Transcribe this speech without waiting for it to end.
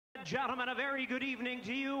Gentlemen, a very good evening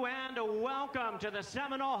to you and welcome to the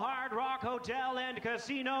Seminole Hard Rock Hotel and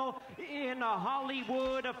Casino in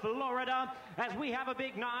Hollywood, Florida, as we have a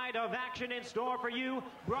big night of action in store for you,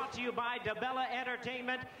 brought to you by DeBella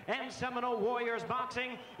Entertainment and Seminole Warriors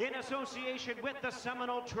Boxing in association with the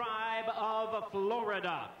Seminole Tribe of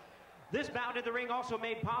Florida. This bout in the ring also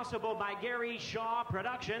made possible by Gary Shaw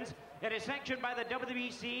Productions. It is sanctioned by the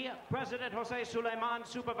WBC, President Jose Suleiman,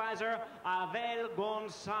 Supervisor Abel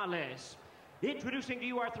Gonzalez. Introducing to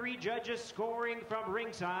you our three judges scoring from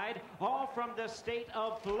ringside, all from the state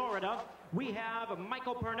of Florida. We have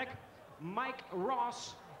Michael Pernick, Mike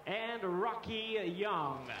Ross, and Rocky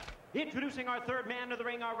Young. Introducing our third man to the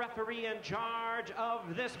ring, our referee in charge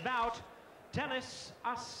of this bout, Telis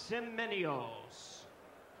Asimenios.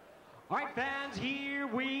 All right, fans, here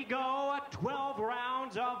we go. 12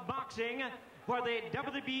 rounds of boxing for the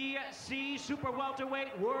WBC Super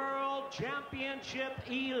Welterweight World Championship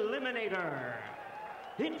Eliminator.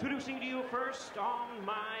 Introducing to you first on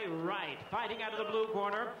my right, fighting out of the blue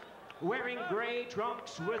corner, wearing gray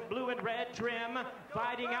trunks with blue and red trim,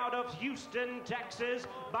 fighting out of Houston, Texas,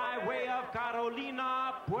 by way of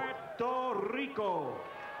Carolina, Puerto Rico.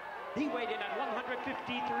 He weighed in at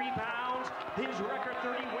 153 pounds. His record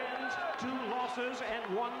 30 wins, 2 losses,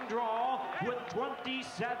 and 1 draw, with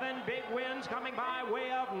 27 big wins coming by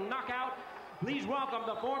way of knockout. Please welcome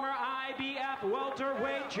the former IBF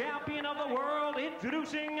welterweight champion of the world,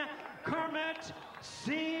 introducing Kermit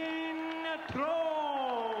Cintron.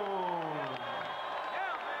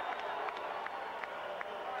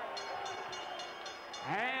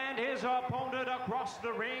 And his opponent across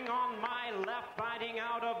the ring on my left, fighting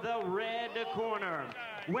out of the red corner,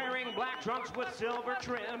 wearing black trunks with silver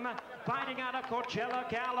trim, fighting out of Coachella,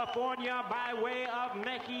 California, by way of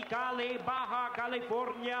Mexicali, Baja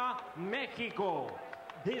California, Mexico.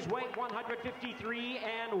 His weight 153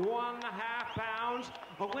 and 1/2 pounds,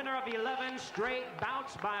 a winner of 11 straight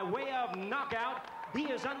bouts by way of knockout. He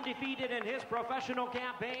is undefeated in his professional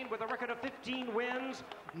campaign with a record of 15 wins,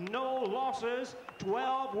 no losses,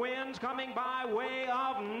 12 wins coming by way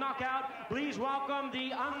of knockout. Please welcome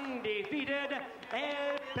the undefeated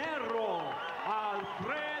El Perro,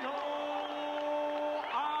 Alfredo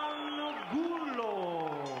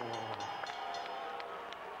Angulo.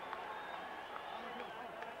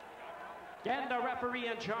 And the referee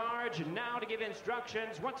in charge now to give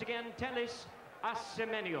instructions, once again, Telis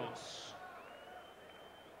Asimenios.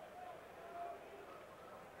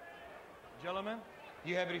 Gentlemen,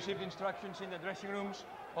 you have received instructions in the dressing rooms.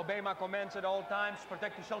 Obey my commands at all times.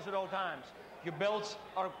 Protect yourselves at all times. Your belts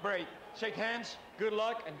are great. Shake hands, good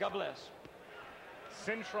luck, and God bless.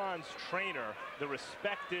 Cintron's trainer, the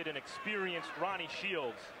respected and experienced Ronnie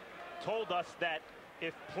Shields, told us that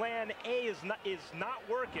if plan A is not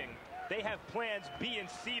working, they have plans B and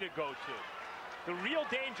C to go to. The real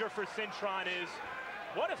danger for Cintron is,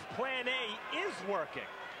 what if plan A is working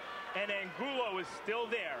and Angulo is still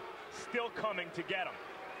there, still coming to get him?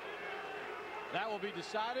 That will be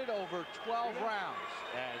decided over 12 rounds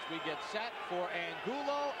as we get set for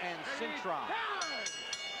Angulo and Cintron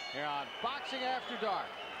here on Boxing After Dark.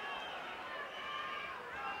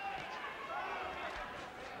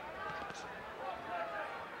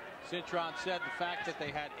 Cintron said the fact that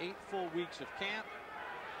they had 8 full weeks of camp,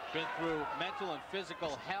 been through mental and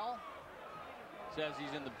physical hell, says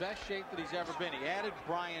he's in the best shape that he's ever been. He added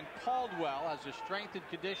Brian Caldwell as a strength and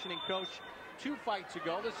conditioning coach 2 fights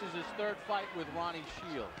ago. This is his 3rd fight with Ronnie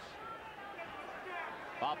Shields.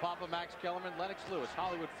 Bob Papa, Max Kellerman, Lennox Lewis,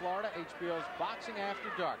 Hollywood, Florida, HBO's Boxing After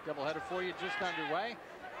Dark. Doubleheader for you just underway.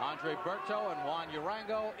 Andre Berto and Juan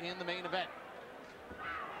Urango in the main event.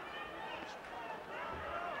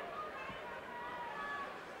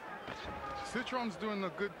 Cintron's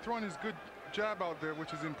throwing his good jab out there,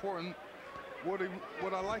 which is important. What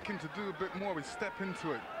I like him to do a bit more is step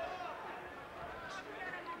into it.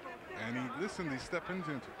 And he stepped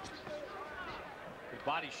into it. Good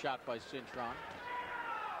body shot by Cintron.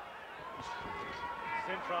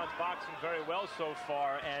 Cintron's boxing very well so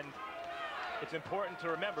far, and it's important to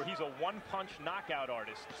remember he's a one-punch knockout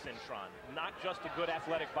artist, Cintron, not just a good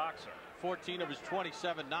athletic boxer. 14 of his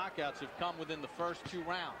 27 knockouts have come within the first 2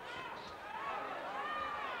 rounds.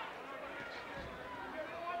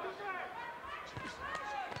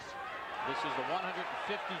 This is the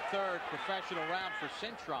 153rd professional round for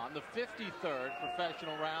Cintron, the 53rd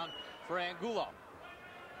professional round for Angulo.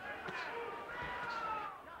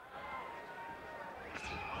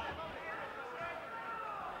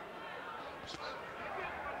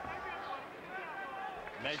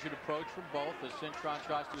 Measured approach from both as Cintron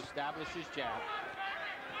tries to establish his jab.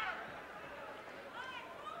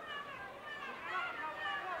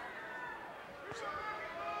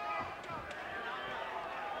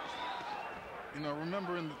 You know,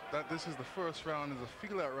 remembering that this is the first round, is a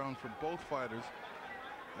feel-out round for both fighters.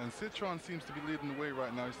 And Cintron seems to be leading the way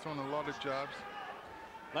right now. He's throwing a lot of jabs.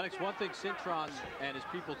 Lennox, one thing Cintron and his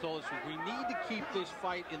people told us was we need to keep this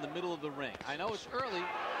fight in the middle of the ring. I know it's early.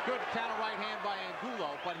 Good counter right hand by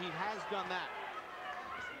Angulo, but he has done that.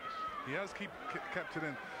 He has kept it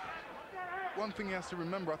in. One thing he has to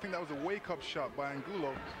remember, I think that was a wake-up shot by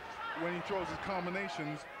Angulo. When he throws his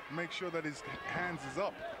combinations, make sure that his hands is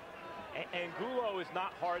up. Angulo is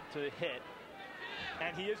not hard to hit,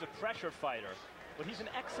 and he is a pressure fighter, but he's an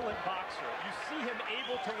excellent boxer. You see him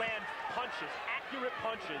able to land punches, accurate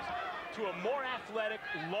punches, to a more athletic,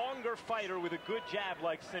 longer fighter with a good jab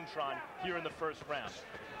like Cintron here in the first round.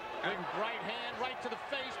 Big right hand right to the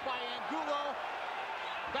face by Angulo.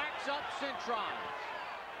 Backs up Cintron.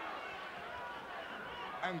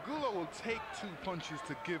 Angulo will take 2 punches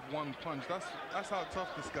to give 1 punch. That's how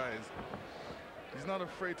tough this guy is. He's not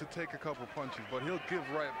afraid to take a couple punches, but he'll give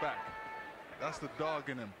right back. That's the dog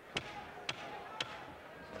in him.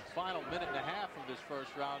 The final minute and a half of this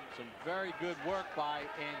first round, some very good work by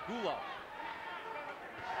Angulo.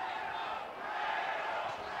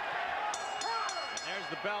 And there's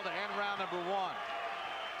the bell to end round number 1.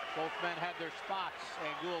 Both men had their spots.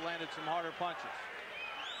 Angulo landed some harder punches.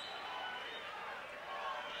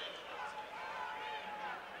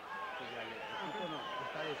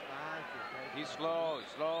 He's slow,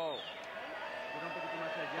 slow.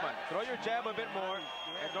 Come on, throw your jab a bit more,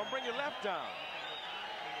 and don't bring your left down.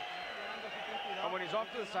 And when he's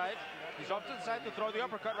off to the side to throw the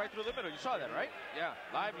uppercut right through the middle. You saw that, right? Yeah,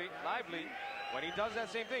 lively, lively. When he does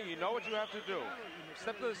that same thing, you know what you have to do.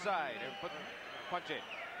 Step to the side and punch in.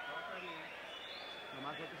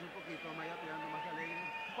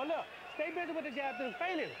 Well, look, stay busy with the jabs and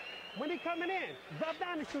feinting. When he coming in, drop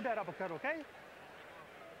down and shoot that uppercut, okay?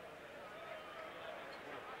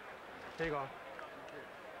 There you go.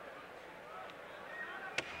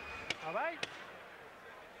 All right.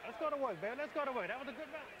 Let's go to work, man. Let's go to work. That was a good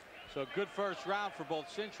round. So good first round for both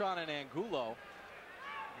Cintron and Angulo.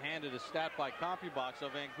 Handed a stat by CompuBox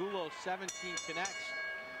of Angulo 17 connects.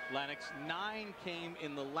 Lennox 9 came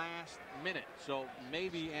in the last minute. So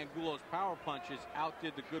maybe Angulo's power punches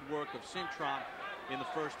outdid the good work of Cintron in the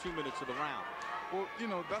first 2 minutes of the round. Well, you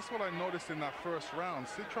know, that's what I noticed in that first round.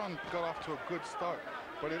 Cintron got off to a good start,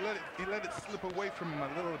 but he let it slip away from him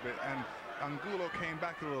a little bit, and Angulo came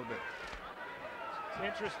back a little bit. It's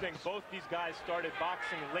interesting, both these guys started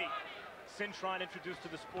boxing late. Cintron introduced to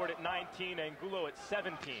the sport at 19, Angulo at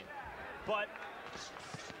 17. But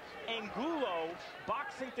Angulo,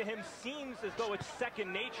 boxing to him seems as though it's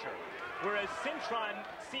second nature, whereas Cintron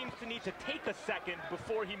seems to need to take a second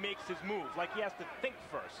before he makes his move, like he has to think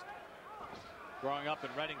first. Growing up in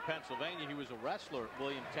Reading, Pennsylvania, he was a wrestler at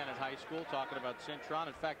William Tennant High School. Talking about Cintron,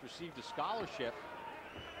 in fact, received a scholarship,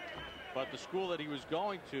 but the school that he was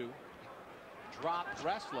going to dropped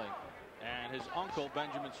wrestling, and his uncle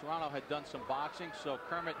Benjamin Serrano had done some boxing, so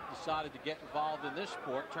Kermit decided to get involved in this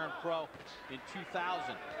sport, turned pro in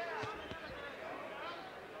 2000.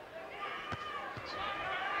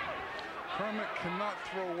 Kermit cannot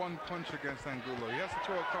throw 1 punch against Angulo. He has to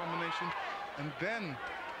throw a combination and then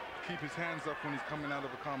keep his hands up when he's coming out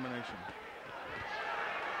of a combination.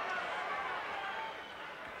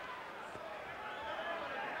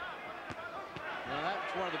 Now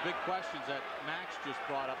that's one of the big questions that Max just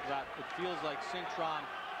brought up, that it feels like Cintron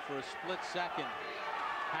for a split second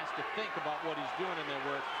has to think about what he's doing in there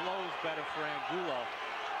where it flows better for Angulo.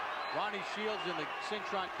 Ronnie Shields and the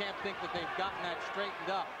Cintron camp think that they've gotten that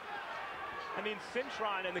straightened up. I mean,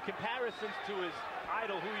 Cintron and the comparisons to his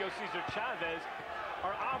idol Julio Cesar Chavez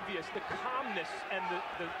are obvious. The calmness and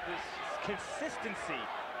the consistency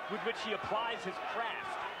with which he applies his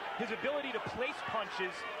craft, his ability to place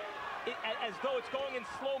punches as though it's going in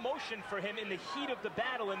slow motion for him in the heat of the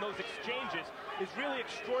battle in those exchanges is really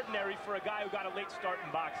extraordinary for a guy who got a late start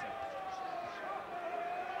in boxing.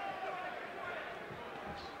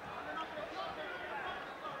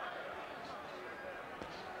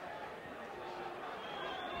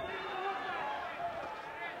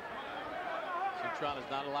 Cintron has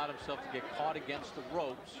not allowed himself to get caught against the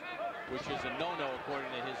ropes, which is a no-no according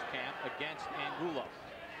to his camp against Angulo.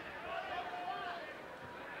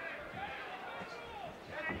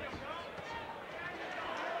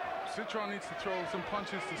 Cintron needs to throw some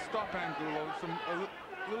punches to stop Angulo,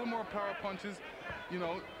 a little more power punches. You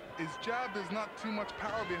know, his jab, there's not too much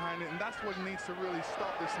power behind it, and that's what he needs to really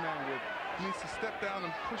stop this man with. He needs to step down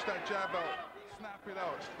and push that jab out, snap it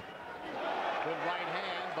out. Good right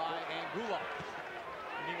hand by Angulo.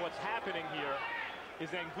 I mean, what's happening here is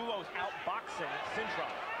Angulo's outboxing Cintron.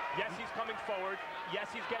 Yes, he's coming forward. Yes,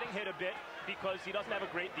 he's getting hit a bit because he doesn't have a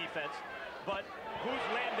great defense. But who's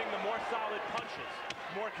landing the more solid punches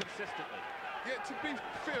more consistently? Yeah, to be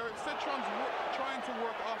fair, Cintron's trying to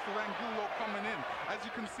work off of Angulo coming in. As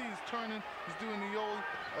you can see, he's turning, he's doing the old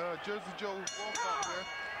Jersey Joe walk out there.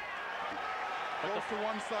 Goes to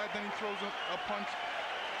one side, then he throws a punch,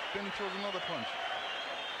 then he throws another punch.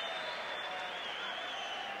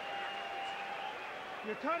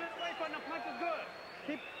 You turn it away from the punch is good.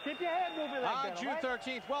 Keep your head moving like that. On June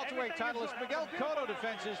 13th, welterweight titleist Miguel Cotto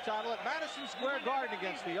defends his title at Madison Square Garden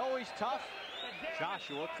against the always tough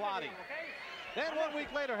Joshua Clottey. Then 1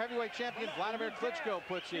 week later, heavyweight champion Vladimir Klitschko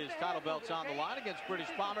puts his title belts on the line against British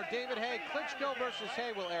bomber David Haye. Klitschko versus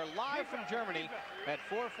Haye will air live from Germany at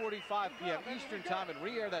 4:45 p.m. Eastern Time and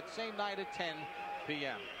re-air that same night at 10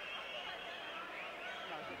 p.m.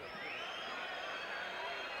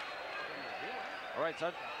 All right,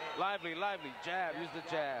 son. Lively, lively. Jab. Use the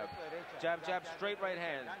jab. Jab, jab, straight right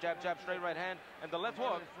hand. Jab, jab, straight right hand. And the left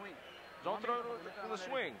hook. Don't throw it with a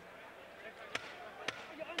swing.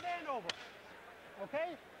 You're under and over.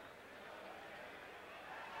 Okay?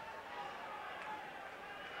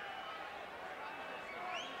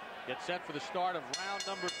 Get set for the start of round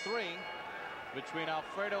number 3 between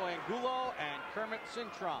Alfredo Angulo and Kermit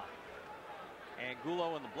Cintron.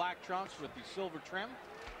 Angulo in the black trunks with the silver trim.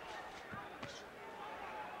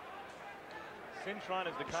 Cintron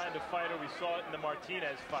is the kind of fighter we saw in the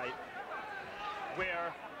Martinez fight,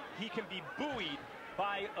 where he can be buoyed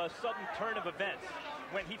by a sudden turn of events.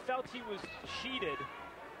 When he felt he was cheated,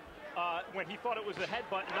 when he thought it was a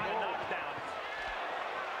headbutt, not a knockdown.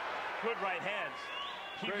 Good right hands.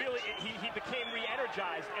 He became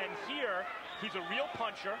re-energized, and here he's a real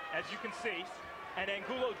puncher, as you can see, and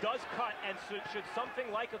Angulo does cut, and should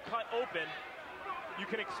something like a cut open, you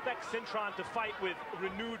can expect Cintron to fight with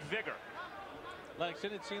renewed vigor. Lennox,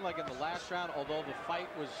 didn't it seem like in the last round, although the fight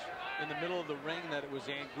was in the middle of the ring, that it was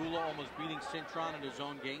Angulo almost beating Cintron in his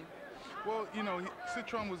own game? Well, you know,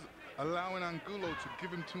 Cintron was allowing Angulo to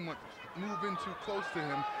give him too much, move in too close to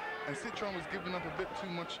him, and Cintron was giving up a bit too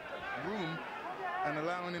much room and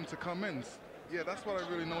allowing him to come in. Yeah, that's what I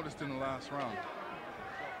really noticed in the last round.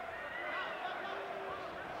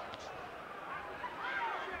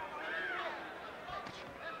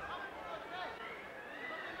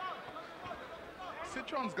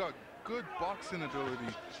 Cintron's got good boxing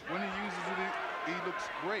ability. When he uses it, he looks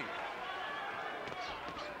great.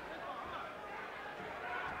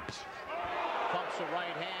 Pumps a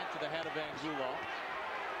right hand to the head of Angulo.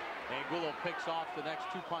 Angulo picks off the next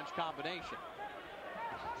two-punch combination.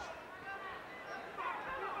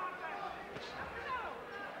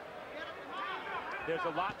 There's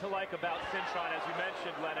a lot to like about Cintron, as you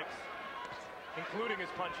mentioned, Lennox, including his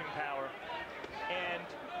punching power. And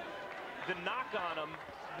the knock on him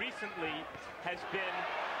recently has been,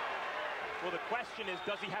 well, the question is,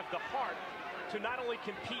 does he have the heart to not only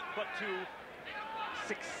compete, but to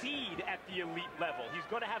succeed at the elite level? He's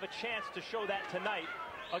going to have a chance to show that tonight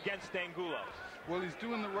against Angulo. Well, he's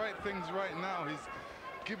doing the right things right now. He's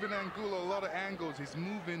giving Angulo a lot of angles. He's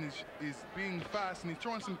moving, he's being fast, and he's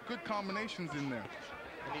throwing some good combinations in there.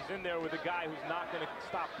 And he's in there with a guy who's not going to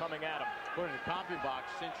stop coming at him. According to CompuBox,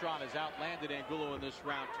 Cintron has outlanded Angulo in this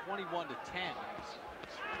round 21-10.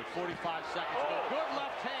 With 45 seconds to go. Good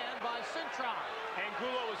left hand by Cintron.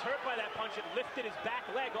 Angulo was hurt by that punch. It lifted his back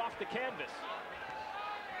leg off the canvas.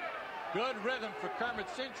 Good rhythm for Kermit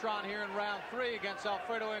Cintron here in round 3 against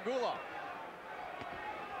Alfredo Angulo.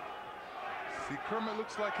 See, Kermit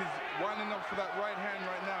looks like he's winding up for that right hand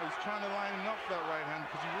right now. He's trying to line up for that right hand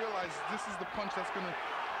because he realizes this is the punch that's going to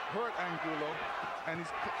hurt Angulo. And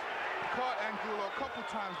he's caught Angulo a couple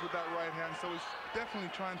times with that right hand, so he's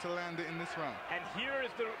definitely trying to land it in this round. And here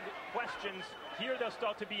is the questions. Here they'll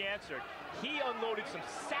start to be answered. He unloaded some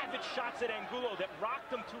savage shots at Angulo that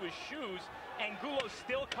rocked him to his shoes. Angulo's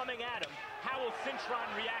still coming at him. How will Cintron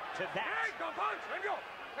react to that?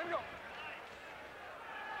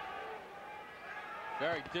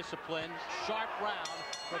 Very disciplined, sharp round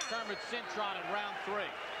for Kermit Cintron in round 3.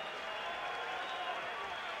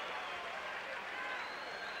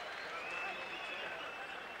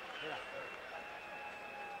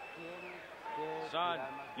 Son,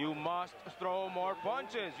 you must throw more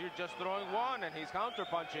punches. You're just throwing one, and he's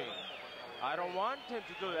counter-punching. I don't want him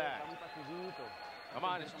to do that. Come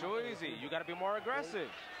on, it's too easy. You got to be more aggressive.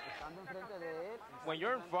 When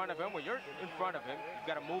you're in front of him, you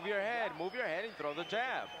got to move your head and throw the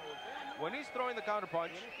jab. When he's throwing the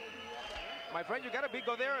counter-punch, my friend, you got to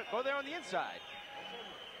go there on the inside.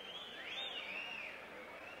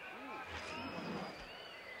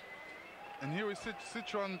 And here is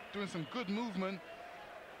Cintron doing some good movement.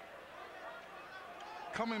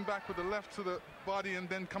 Coming back with the left to the body and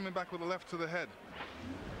then coming back with the left to the head.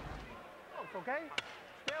 Oh, okay?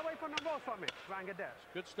 Stay away from the ropes from me. Try and get that.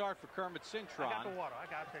 Good start for Kermit Cintron. I got the water.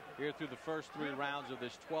 I got to take it. Here through the first 3 rounds of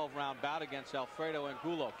this 12-round bout against Alfredo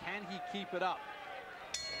Angulo. Can he keep it up?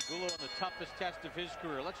 Angulo in the toughest test of his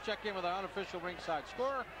career. Let's check in with our unofficial ringside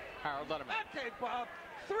scorer, Harold Letterman. Okay, Bob.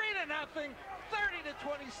 3-0, 30-27,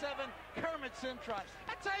 Kermit Cintron.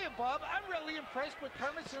 I tell you, Bob, I'm really impressed with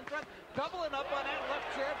Kermit Cintron doubling up on that left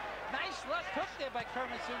jab. Nice left hook there by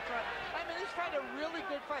Kermit Cintron. I mean, he's fighting a really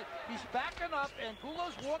good fight. He's backing up, and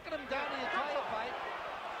Angulo's walking him down the entire fight.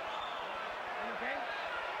 Okay?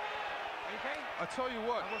 Okay? I tell you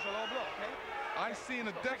what, That was a low blow, okay? I see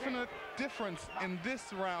a definite difference in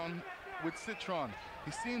this round with Cintron.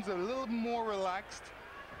 He seems a little more relaxed.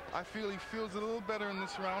 I feel he feels a little better in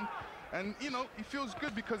this round. And, you know, he feels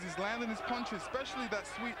good because he's landing his punches, especially that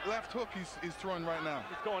sweet left hook he's throwing right now.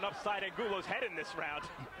 He's going upside Angulo's head in this round.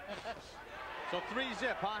 So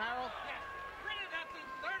 3-zip, huh, Harold? Yeah,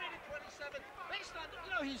 3-0, 30-27. Based on,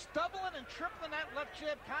 you know, he's doubling and tripling that left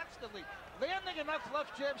jab constantly. Landing enough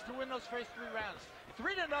left jabs to win those first 3 rounds.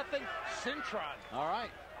 3-0, Cintron. All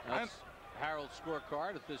right. That's Harold's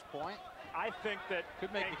scorecard at this point. I think that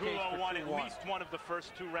Could make the case Angulo for won at 2-1. least one of the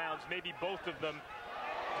first 2 rounds, maybe both of them.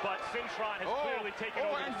 But Cintron has clearly taken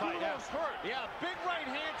over the fight. Hurt. Yeah, big right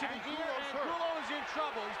hand to the ear, and Angulo is in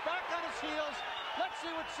trouble. He's back on his heels. Let's see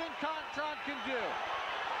what Cintron can do.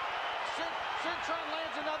 Cintron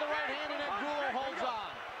lands another right hand, and Angulo holds on.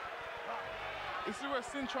 This is where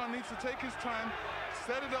Cintron needs to take his time,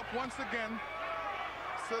 set it up once again.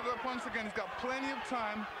 Set it up once again. He's got plenty of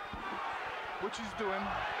time, which he's doing.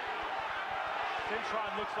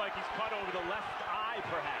 Cintron looks like he's cut over the left eye,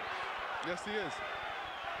 perhaps. Yes, he is.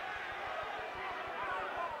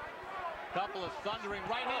 Couple of thundering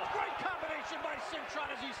right hands. Great combination by Cintron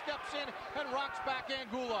as he steps in and rocks back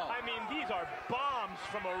Angulo. I mean, these are bombs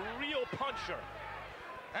from a real puncher.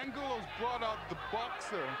 Angulo's brought out the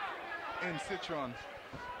boxer in Cintron.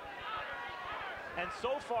 And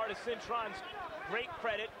so far, to Cintron's great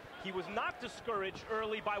credit, he was not discouraged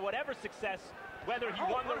early by whatever success, whether he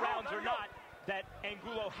won the rounds or not, that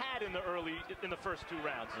Angulo had in the first 2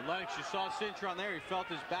 rounds. And Lennox, you saw Cintron there. He felt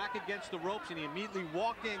his back against the ropes, and he immediately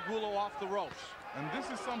walked Angulo off the ropes. And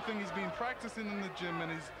this is something he's been practicing in the gym,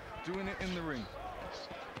 and he's doing it in the ring.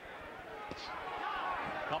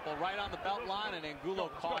 Couple right on the belt line, and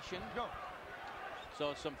Angulo cautioned.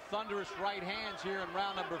 So some thunderous right hands here in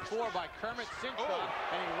round number 4 by Kermit Cintron,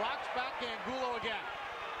 and he rocks back Angulo again.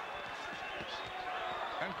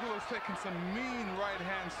 Angulo's taking some mean right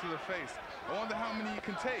hands to the face. I wonder how many he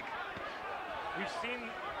can take. We've seen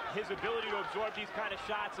his ability to absorb these kind of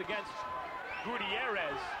shots against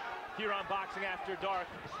Gutierrez here on Boxing After Dark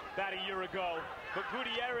about a year ago. But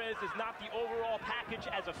Gutierrez is not the overall package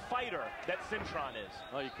as a fighter that Cintron is.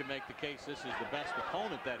 Well, you can make the case this is the best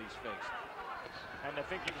opponent that he's faced. And I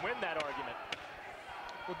think you'd win that argument.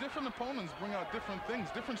 Well, different opponents bring out different things.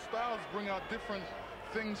 Different styles bring out different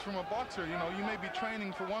things from a boxer. You know, you may be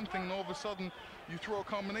training for one thing, and all of a sudden you throw a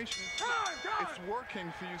combination. It's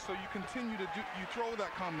working for you, so you continue to you throw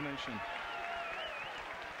that combination.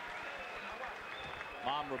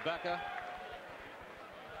 Mom Rebecca,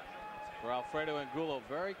 for Alfredo Angulo,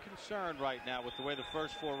 very concerned right now with the way the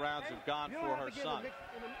first 4 rounds have gone for her son.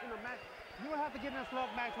 You don't have to get in a slug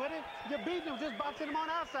match with him. You're beating him, just boxing him on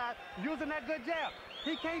the outside, using that good jab.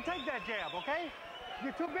 He can't take that jab, okay?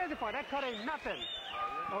 You're too busy for it. That cut ain't nothing,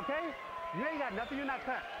 okay? You ain't got nothing, you're not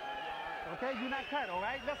cut. Okay, you're not cut, all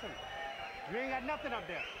right? Listen, you ain't got nothing up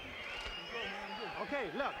there. Okay,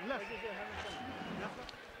 look.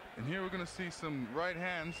 And here we're gonna see some right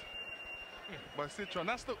hands by Cintron.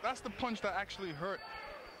 That's the punch that actually hurt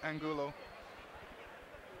Angulo.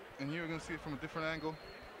 And here we're gonna see it from a different angle.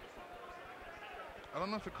 I don't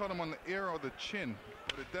know if it caught him on the ear or the chin,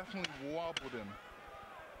 but it definitely wobbled him.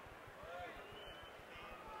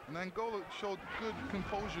 And Angulo showed good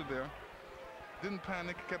composure there. Didn't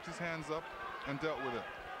panic, kept his hands up, and dealt with it.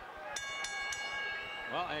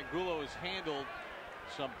 Well, Angulo has handled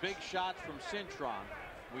some big shots from Cintron.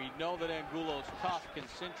 We know that Angulo's tough. Can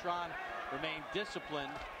Cintron remain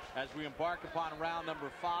disciplined as we embark upon round number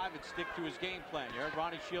 5 and stick to his game plan? You heard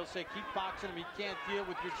Ronnie Shields say, keep boxing him, he can't deal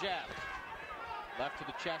with your jabs. Left to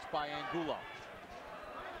the chest by Angulo.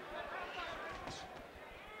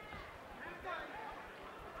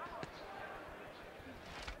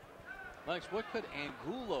 Lennox, what could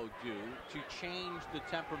Angulo do to change the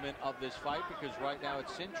temperament of this fight? Because right now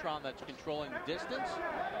it's Cintron that's controlling the distance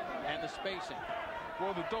and the spacing.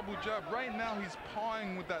 Well, the double jab, right now he's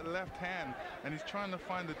pawing with that left hand, and he's trying to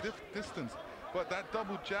find the distance. But that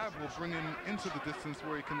double jab will bring him into the distance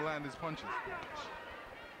where he can land his punches.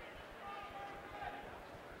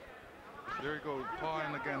 There you go,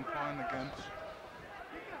 pawing again, pawing again.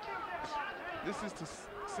 This is to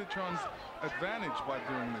Cintron's advantage by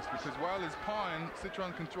doing this, because while he's pawing,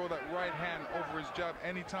 Cintron can throw that right hand over his jab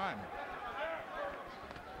anytime.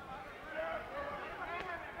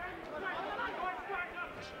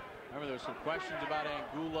 Remember, there were some questions about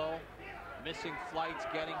Angulo missing flights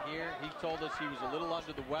getting here. He told us he was a little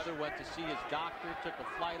under the weather, went to see his doctor, took a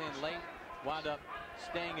flight in late, wound up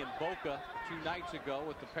staying in Boca 2 nights ago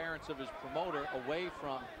with the parents of his promoter, away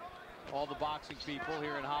from all the boxing people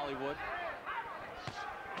here in Hollywood.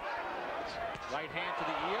 Right hand to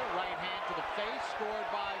the ear, right hand to the face, scored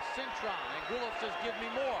by Cintron. Angulo says, give me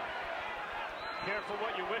more. Careful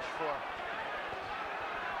what you wish for.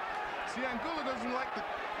 See, Angulo doesn't like the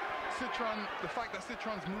fact that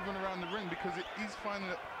Cintron's moving around the ring, because he's finding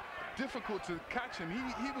it difficult to catch him.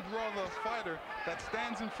 He would rather a fighter that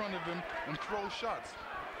stands in front of him and throws shots.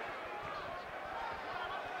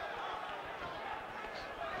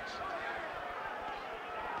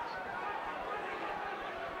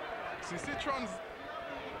 See, Cintron's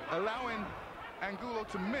allowing Angulo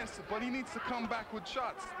to miss, but he needs to come back with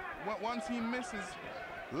shots. Once he misses,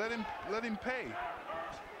 let him pay.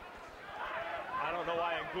 I don't know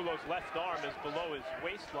why Angulo's left arm is below his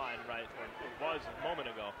waistline, right? Or it was a moment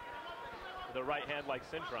ago. With a right hand like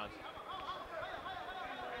Cintron's.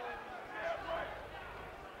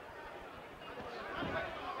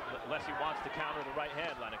 Unless he wants to counter the right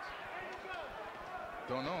hand, Lennox.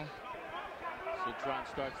 Don't know.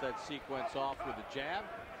 Cintron starts that sequence off with a jab.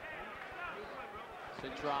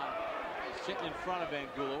 Cintron sitting in front of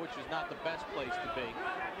Angulo, which is not the best place to be.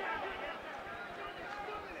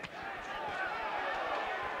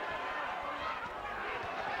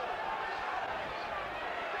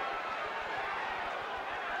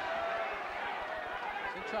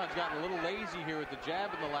 Cintron's gotten a little lazy here with the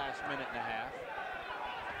jab in the last minute and a half.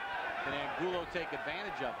 Can Angulo take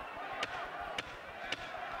advantage of it?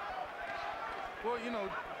 Well, you know,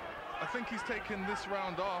 I think he's taking this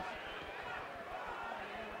round off.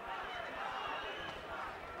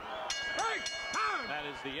 That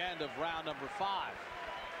is the end of round number 5.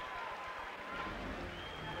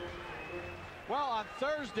 Well, on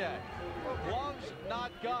Thursday, Gloves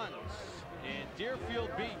Not Guns in Deerfield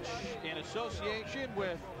Beach in association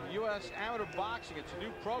with U.S. Amateur Boxing. It's a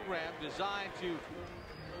new program designed to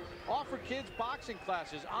offer kids boxing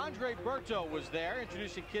classes. Andre Berto was there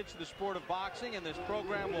introducing kids to the sport of boxing, and this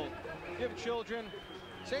program will give children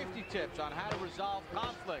safety tips on how to resolve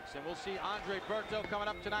conflicts. And we'll see Andre Berto coming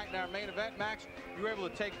up tonight in our main event. Max, you were able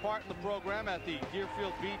to take part in the program at the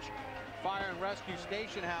Deerfield Beach Fire and Rescue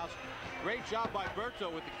Station House. Great job by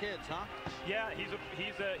Berto with the kids, huh? Yeah,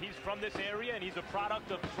 he's from this area, and he's a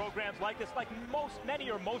product of programs like this, like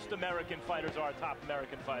many or most American fighters are top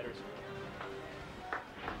American fighters.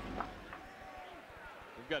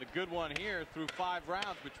 We've got a good one here through 5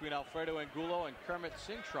 rounds between Alfredo Angulo and Kermit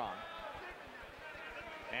Cintron.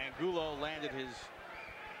 Angulo landed his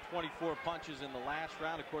 24 punches in the last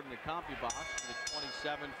round, according to CompuBox, with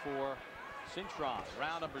 27 for Cintron.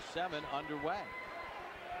 Round number 7 underway.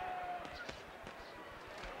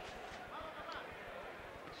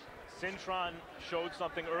 Cintron showed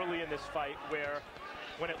something early in this fight where,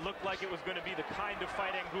 when it looked like it was going to be the kind of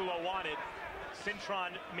fight Angulo wanted,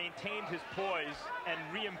 Cintron maintained his poise and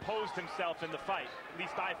reimposed himself in the fight. At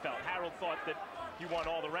least I felt. Harold thought that he won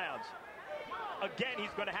all the rounds. Again, he's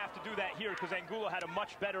going to have to do that here because Angulo had a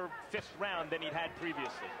much better 5th round than he'd had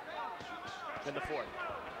previously in the 4th.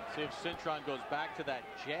 See if Cintron goes back to that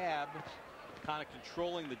jab, kind of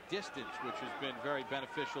controlling the distance, which has been very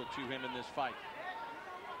beneficial to him in this fight.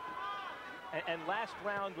 And last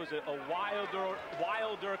round was a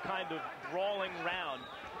wilder kind of brawling round,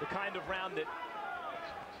 the kind of round that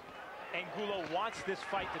Angulo wants this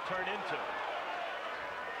fight to turn into.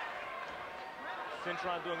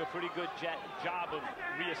 Cintron doing a pretty good job of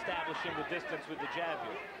reestablishing the distance with the jab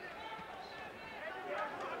here.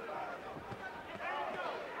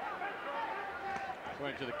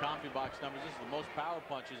 According to the CompuBox numbers, this is the most power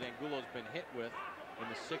punches Angulo's been hit with in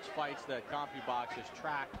the 6 fights that CompuBox has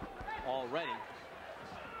tracked already.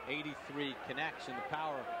 83 connects in the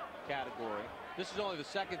power category. This is only the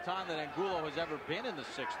 2nd time that Angulo has ever been in the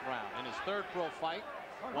 6th round. In his 3rd pro fight,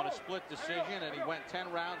 won a split decision, and he went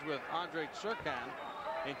 10 rounds with Andre Cintron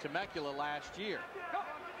in Temecula last year.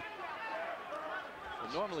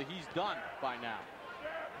 So normally he's done by now.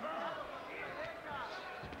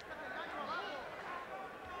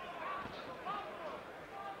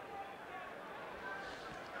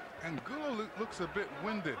 Angulo looks a bit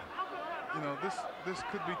winded. You know, this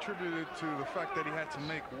could be attributed to the fact that he had to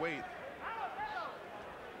make weight.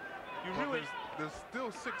 There's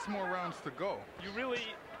still 6 more rounds to go. You really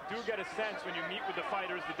do get a sense when you meet with the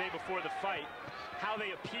fighters the day before the fight how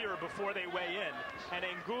they appear before they weigh in. And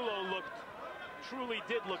Angulo truly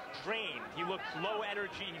did look drained. He looked low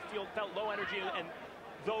energy. He felt low energy, and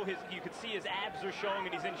though you could see his abs are showing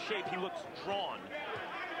and he's in shape, he looks drawn,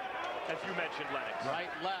 as you mentioned, Lennox.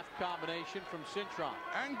 Right-left combination from Cintron.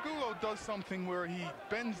 Angulo does something where he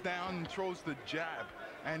bends down and throws the jab,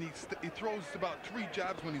 and he throws about 3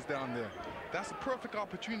 jabs when he's down there. That's a perfect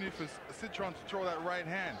opportunity for Cintron to throw that right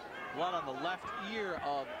hand. Blood on the left ear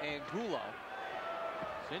of Angulo.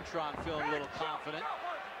 Cintron feeling a little confident.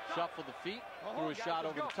 Shuffled the feet, threw a shot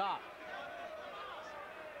over the top.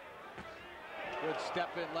 Good step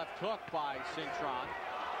in left hook by Cintron.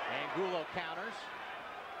 Angulo counters.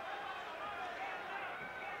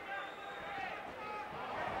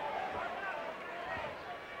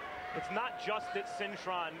 It's not just that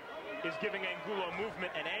Cintron is giving Angulo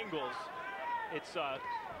movement and angles. It's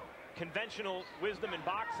conventional wisdom in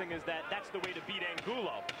boxing is that that's the way to beat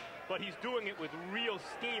Angulo. But he's doing it with real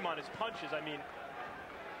steam on his punches. I mean,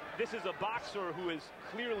 this is a boxer who is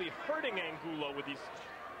clearly hurting Angulo with these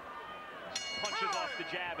punches off the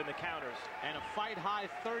jab and the counters. And a fight-high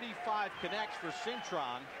 35 connects for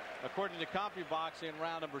Cintron, according to CompuBox in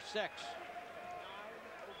round number 6.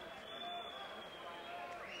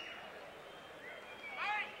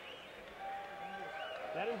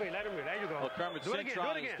 Let him be. There you go. Well, Kermit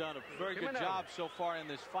Cintron has done a very good job so far in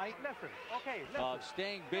this fight. Of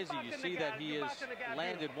staying busy. You see that he has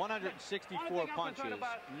landed 164 punches.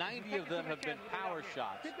 90 of them have been power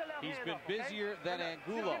shots. He's been busier than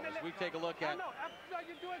Angulo. As we take a look at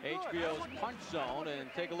HBO's Punch Zone and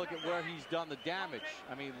take a look at where he's done the damage.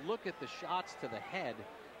 I mean, look at the shots to the head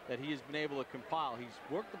that he has been able to compile. He's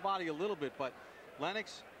worked the body a little bit, but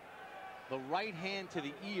Lennox, the right hand to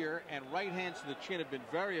the ear and right hand to the chin have been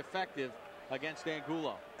very effective against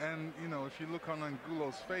Angulo. And, you know, if you look on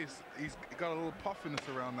Angulo's face, he's got a little puffiness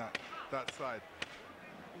around that side.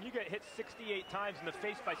 When you get hit 68 times in the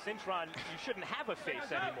face by Cintron, you shouldn't have a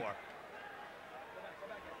face anymore.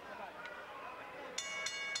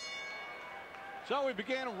 So we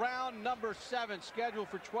began round number 7, scheduled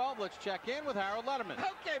for 12. Let's check in with Harold Letterman.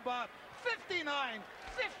 Okay, Bob. 59,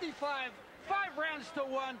 55. 5 rounds to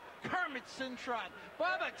 1, Kermit Cintron.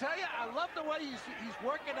 Bob, I tell you, I love the way he's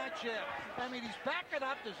working that jab. I mean, he's backing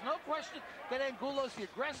up. There's no question that Angulo's the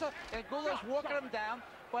aggressor. Angulo's walking him down,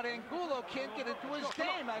 but Angulo can't get into his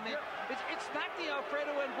game. I mean, it's not the Alfredo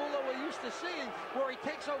Angulo we're used to seeing, where he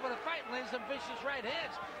takes over the fight and lands some vicious right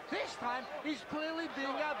hands. This time, he's clearly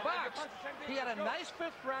being outboxed. He had a nice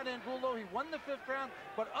 5th round, Angulo. He won the 5th round.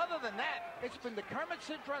 But other than that, it's been the Kermit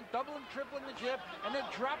Cintron doubling, tripling the jab, and then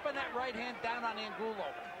dropping that right hand down on Angulo.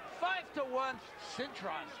 5-1,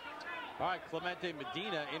 Cintron. All right, Clemente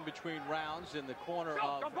Medina in between rounds in the corner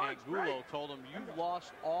of Angulo told him, "You've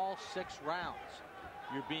lost all 6 rounds.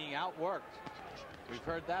 You're being outworked." We've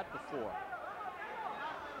heard that before.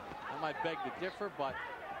 I might beg to differ, but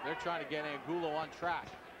they're trying to get Angulo on track.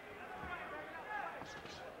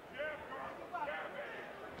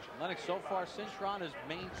 Lennox, so far, Cintron has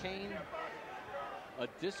maintained a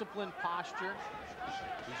disciplined posture.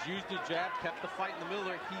 He's used his jab, kept the fight in the middle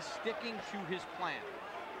there. He's sticking to his plan.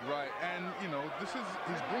 Right, and, you know,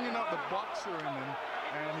 he's bringing out the boxer in him,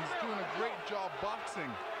 and he's doing a great job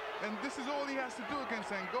boxing. And this is all he has to do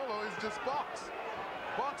against Angulo is just box.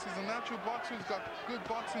 Box, he's a natural boxer. He's got good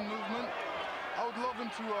boxing movement. I would love him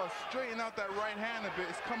to straighten out that right hand a bit.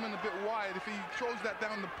 It's coming a bit wide. If he throws that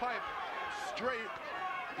down the pipe straight,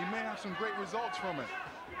 he may have some great results from it.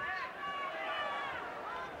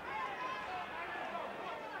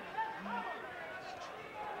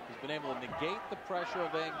 He's been able to negate the pressure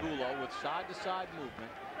of Angulo with side-to-side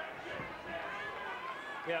movement.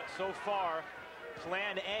 Yeah, so far,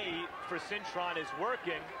 plan A for Cintron is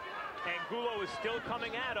working. Angulo is still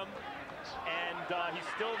coming at him, and he's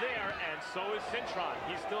still there, and so is Cintron.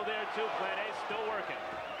 He's still there, too. Plan A is still working.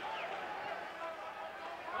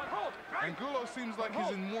 Angulo seems like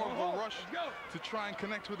he's in more of a rush to try and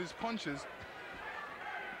connect with his punches.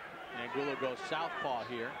 Angulo goes southpaw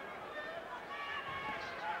here.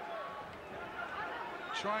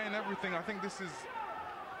 Trying everything. I think this is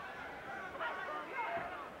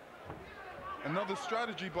another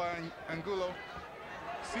strategy by Angulo,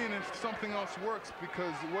 seeing if something else works,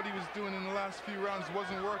 because what he was doing in the last few rounds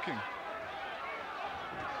wasn't working.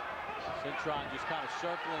 Cintron just kind of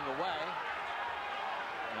circling away.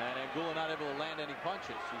 And Angulo not able to land any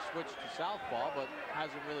punches. He switched to southpaw, but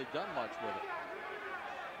hasn't really done much with it.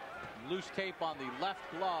 Some loose tape on the left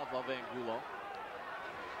glove of Angulo.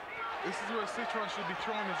 This is where Cintron should be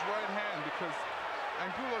throwing his right hand because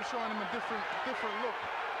Angulo is showing him a different look.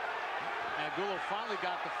 Angulo finally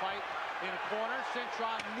got the fight in a corner.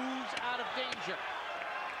 Cintron moves out of danger.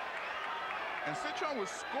 And Cintron was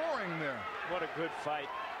scoring there. What a good fight.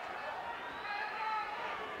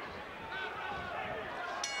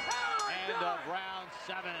 End of round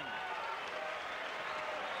 7.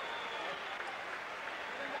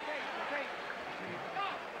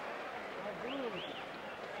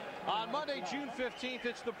 On Monday, June 15th,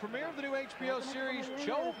 it's the premiere of the new HBO series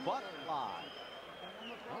Joe Buck Live.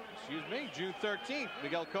 Oh, excuse me, June 13th,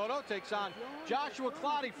 Miguel Cotto takes on Joshua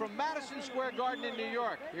Clottey from Madison Square Garden in New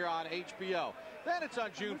York here on HBO. Then it's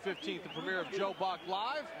on June 15th, the premiere of Joe Buck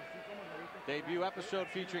Live. Debut episode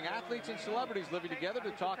featuring athletes and celebrities living together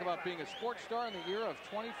to talk about being a sports star in the era of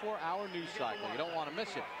 24-hour news cycle. You don't want to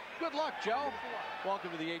miss it. Good luck, Joe.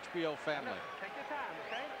 Welcome to the HBO family. Take your time,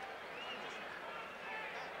 okay?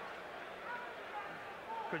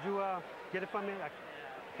 Could you get it for me? I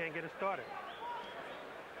can't get it started.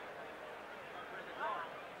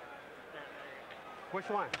 Which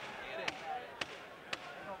one?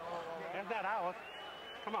 That's not ours.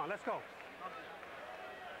 Come on, let's go.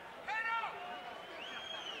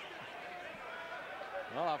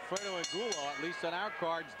 Well, Alfredo Angulo, at least on our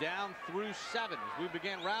cards, down through 7 as we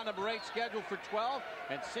begin round number 8, scheduled for 12,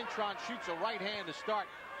 and Cintron shoots a right hand to start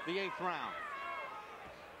the 8th round.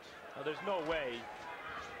 Well, there's no way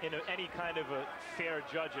in any kind of a fair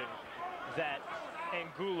judging that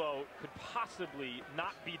Angulo could possibly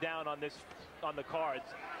not be down on the cards.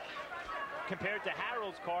 Compared to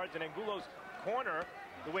Harold's cards and Angulo's corner,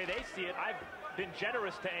 the way they see it, I've been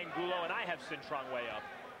generous to Angulo, and I have Cintron way up.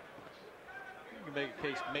 You can make a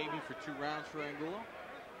case maybe for 2 rounds for Angulo.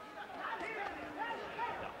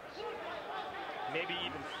 No. Maybe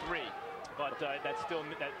even 3, but that still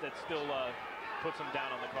puts him down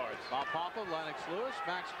on the cards. Bob Papa, Lennox Lewis,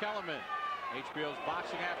 Max Kellerman. HBO's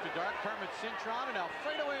Boxing After Dark, Kermit Cintron and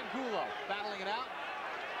Alfredo Angulo battling it out.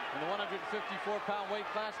 In the 154-pound weight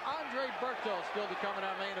class, Andre Berto still to come in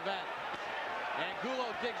our main event. Angulo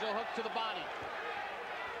digs a hook to the body.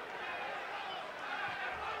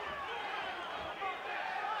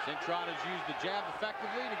 Cintron has used the jab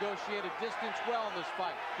effectively, negotiated distance well in this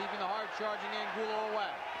fight, keeping the hard-charging Angulo away.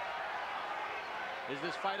 Is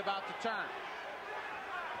this fight about to turn?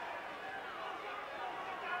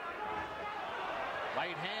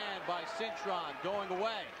 Right hand by Cintron going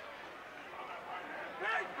away.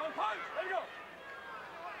 Hey, go punch! There you go!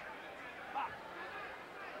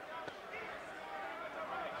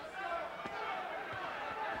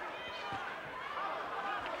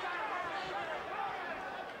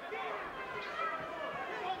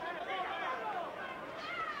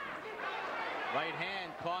 Right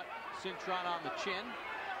hand caught Cintron on the chin.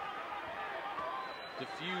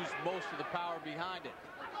 Diffused most of the power behind it.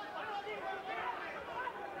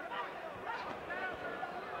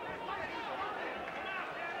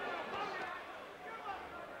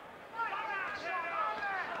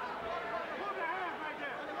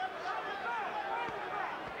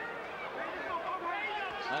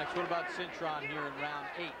 Lennox, what about Cintron here in round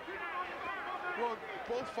 8? Well,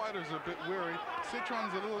 both fighters are a bit weary.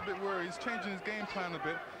 Cintron's a little bit weary. He's changing his game plan a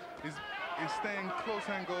bit. He's staying close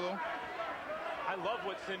to Angulo. I love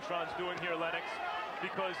what Cintron's doing here, Lennox,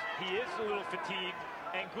 because he is a little fatigued.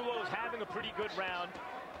 Angulo's having a pretty good round,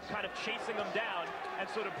 kind of chasing him down, and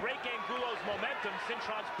so to break Angulo's momentum,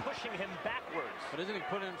 Cintron's pushing him backwards. But isn't he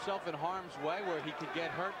putting himself in harm's way where he could get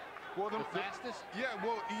hurt the fastest? Yeah,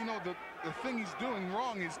 well, you know, the thing he's doing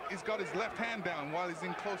wrong is he's got his left hand down while he's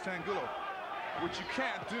in close to Angulo, which you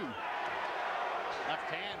can't do. Left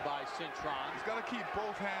hand by Cintron. He's got to keep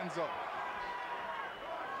both hands up.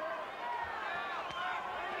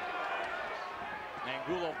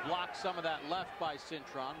 Angulo blocked some of that left by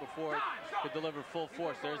Cintron before it could deliver full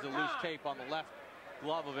force. There's the loose tape on the left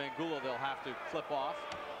glove of Angulo they'll have to clip off.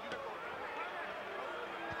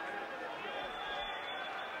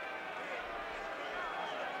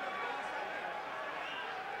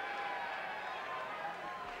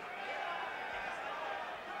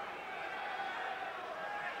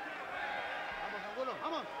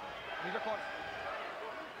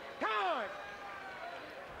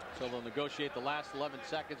 So they'll negotiate the last 11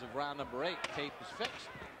 seconds of round number 8. Tape is fixed.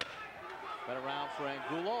 Better round for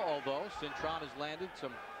Angulo, although Cintron has landed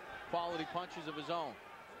some quality punches of his own.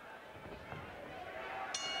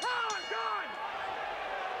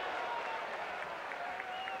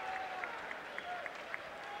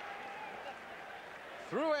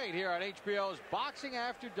 Through 8 here on HBO's Boxing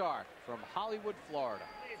After Dark from Hollywood, Florida.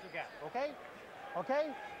 Okay? Okay?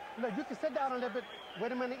 Look, you can sit down a little bit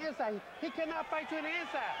with him on the inside. He cannot fight you in the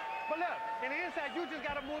inside. But look, in the inside, you just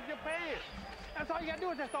got to move your pants. That's all you got to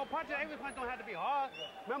do is just start punching. Every punch don't have to be hard.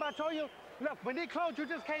 Remember I told you? Look, when he close, you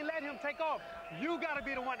just can't let him take off. You got to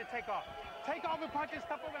be the one to take off. Take off and punch and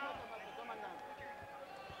stuff around.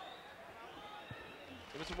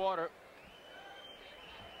 Give me some water.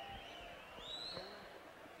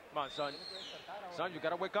 Come on, son. Son, you got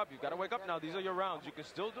to wake up. You got to wake up now. These are your rounds. You can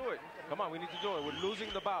still do it. Come on, we need to do it. We're losing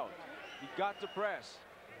the bout. You got to press.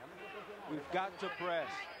 We've got to press.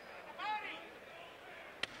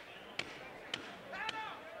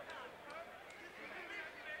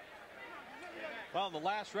 Well, in the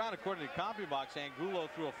last round, according to CompuBox, Angulo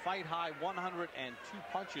threw a fight-high 102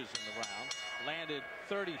 punches in the round, landed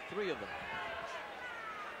 33 of them.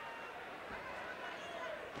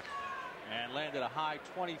 And landed a high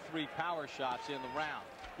 23 power shots in the round.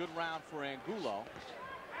 Good round for Angulo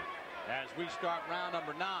as we start round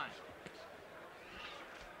number 9.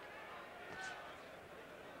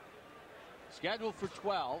 Scheduled for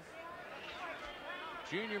 12.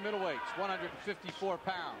 Junior middleweights, 154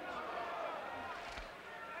 pounds.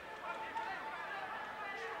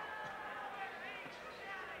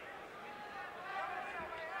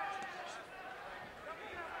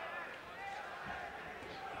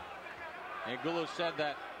 Angulo said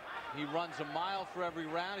that he runs a mile for every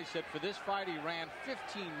round. He said for this fight he ran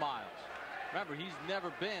 15 miles. Remember, he's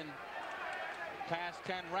never been past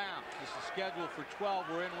 10 rounds. This is scheduled for 12.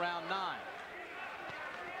 We're in round 9.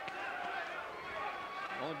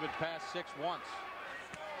 Only been past 6 once.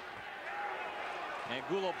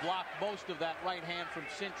 Angulo blocked most of that right hand from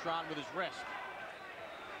Cintron with his wrist.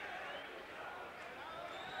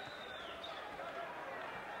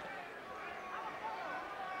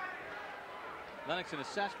 Lennox, an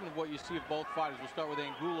assessment of what you see of both fighters. We'll start with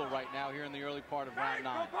Angulo right now here in the early part of round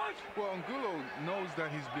 9. Well, Angulo knows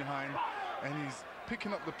that he's behind, and he's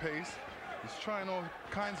picking up the pace. He's trying all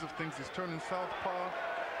kinds of things. He's turning southpaw.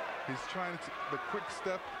 He's trying the quick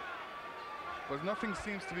step. But nothing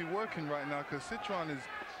seems to be working right now because Cintron is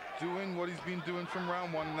doing what he's been doing from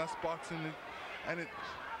round 1, and that's boxing. And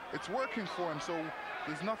it's working for him, so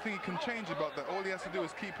there's nothing he can change about that. All he has to do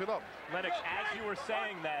is keep it up. Lennox, as you were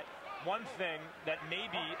saying that, one thing that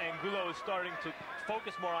maybe Angulo is starting to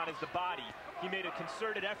focus more on is the body. He made a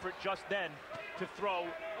concerted effort just then to throw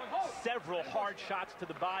several hard shots to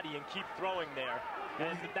the body and keep throwing there.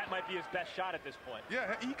 And that might be his best shot at this point.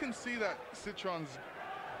 Yeah, he can see that Cintron's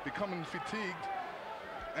becoming fatigued,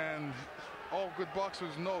 and all good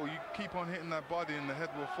boxers know you keep on hitting that body and the head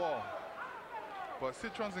will fall. But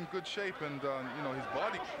Cintron's in good shape, and you know, his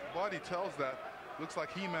body tells that. Looks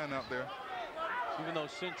like He-Man out there. Even though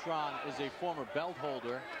Cintron is a former belt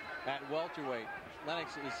holder at welterweight,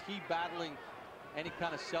 Lennox, is he battling any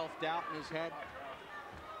kind of self-doubt in his head?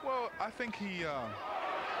 Well, I think he did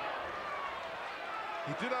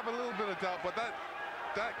have a little bit of doubt, but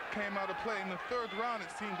that came out of play. In the 3rd round,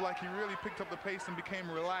 it seemed like he really picked up the pace and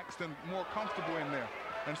became relaxed and more comfortable in there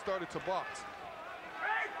and started to box.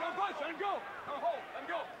 Hey, go punch and go. Go hold and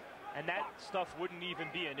go. And that stuff wouldn't even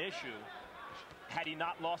be an issue had he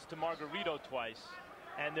not lost to Margarito twice.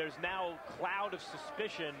 And there's now a cloud of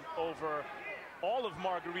suspicion over all of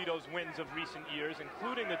Margarito's wins of recent years,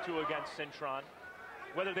 including the 2 against Cintron,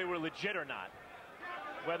 whether they were legit or not,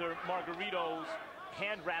 whether Margarito's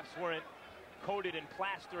hand wraps weren't coated in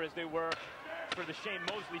plaster as they were for the Shane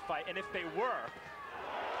Mosley fight. And if they were,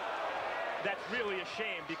 that's really a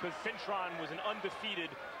shame, because Cintron was an undefeated,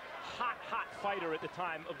 hot fighter at the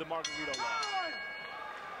time of the Margarito loss.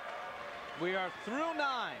 We are through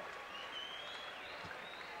 9.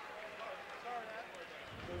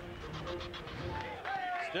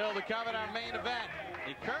 Still to come in our main event.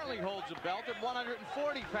 He currently holds a belt at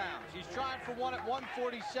 140 pounds. He's trying for one at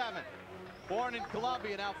 147. Born in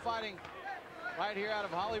Colombia, now fighting right here out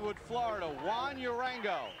of Hollywood, Florida. Juan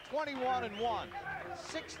Urango, 21-1,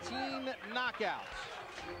 16 knockouts.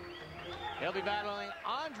 He'll be battling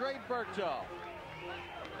Andre Berto,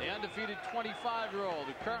 the undefeated 25-year-old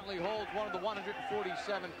who currently holds one of the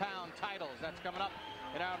 147-pound titles. That's coming up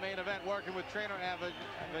in our main event, working with trainer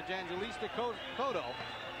Evangelista Cotto.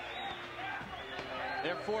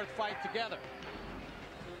 Their 4th fight together.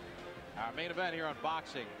 Our main event here on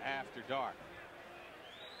Boxing After Dark.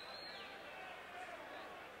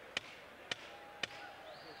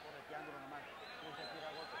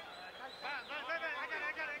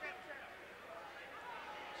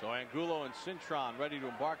 So Angulo and Cintron ready to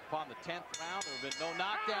embark upon the 10th round. There have been no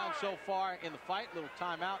knockdowns so far in the fight. Little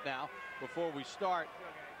timeout now before we start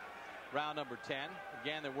round number 10.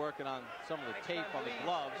 Again, they're working on some of the tape on the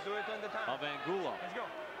gloves of Angulo. Let's go.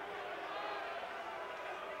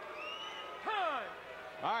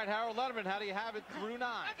 All right, Harold Letterman, how do you have it through 9?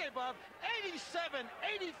 Okay, Bob. 87,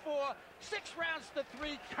 84, 6 rounds to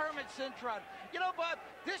 3, Kermit Cintron. You know, Bob,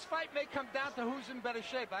 this fight may come down to who's in better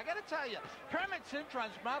shape. I got to tell you, Kermit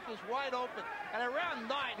Cintron's mouth was wide open. And around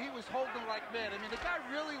 9, he was holding like mad. I mean, the guy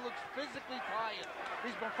really looks physically tired.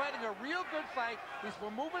 He's been fighting a real good fight. He's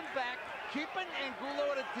been moving back, keeping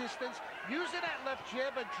Angulo at a distance, using that left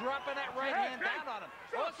jab and dropping that right hand down on him.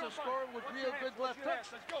 Also scoring with real good left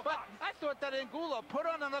hooks. But I thought that Angulo put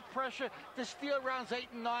on enough pressure to steal rounds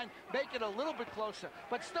 8 and 9, make it a little bit closer.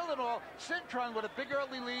 But still in all, Cintron with a big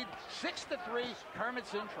early lead, 6-3, Kermit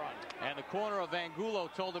Cintron. And the corner of Angulo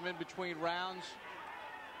told him in between rounds,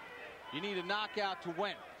 you need a knockout to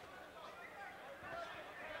win.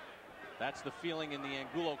 That's the feeling in the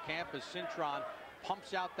Angulo camp as Cintron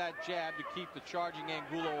pumps out that jab to keep the charging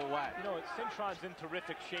Angulo away. You know, Cintron's in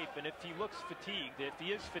terrific shape, and if he looks fatigued, if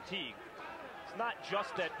he is fatigued, it's not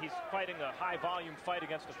just that he's fighting a high-volume fight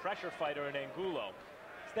against a pressure fighter in Angulo.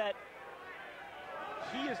 It's that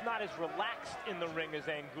he is not as relaxed in the ring as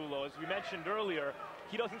Angulo. As we mentioned earlier,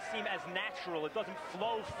 he doesn't seem as natural. It doesn't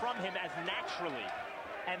flow from him as naturally.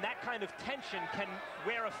 And that kind of tension can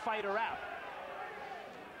wear a fighter out.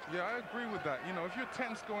 Yeah, I agree with that. You know, if you're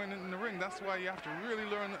tense going in the ring, that's why you have to really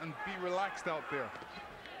learn and be relaxed out there.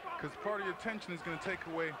 Because part of your tension is going to take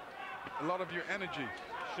away a lot of your energy.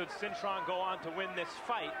 Should Cintron go on to win this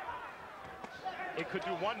fight, it could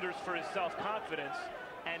do wonders for his self-confidence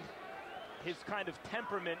and his kind of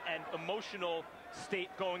temperament and emotional state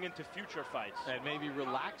going into future fights. And maybe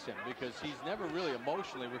relax him, because he's never really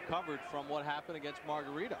emotionally recovered from what happened against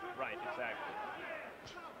Margarito. Right, exactly.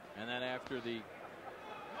 And then after the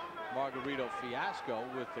Margarito fiasco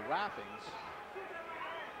with the wrappings,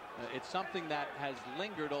 it's something that has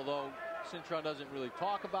lingered, although Cintron doesn't really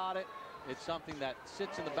talk about it. It's something that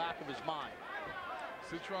sits in the back of his mind.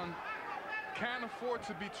 Cintron can't afford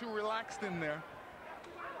to be too relaxed in there.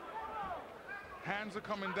 Hands are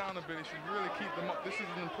coming down a bit. He should really keep them up. This is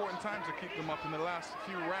an important time to keep them up in the last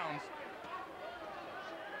few rounds.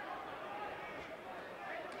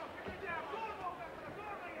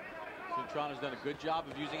 Cintron has done a good job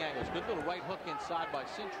of using angles. Good little right hook inside by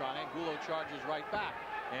Cintron. Angulo charges right back.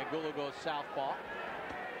 Angulo goes southpaw.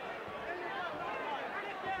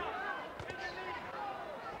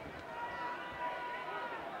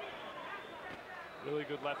 Really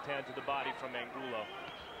good left hand to the body from Angulo.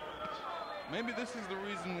 Maybe this is the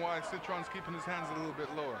reason why Cintron's keeping his hands a little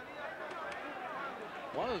bit lower.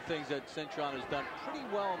 One of the things that Cintron has done pretty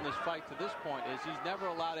well in this fight to this point is he's never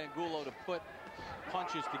allowed Angulo to put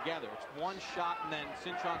punches together. It's one shot, and then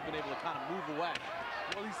Cintron's been able to kind of move away.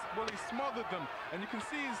 Well, he smothered them, and you can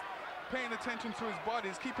see he's paying attention to his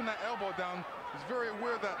body. He's keeping that elbow down. He's very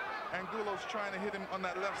aware that Angulo's trying to hit him on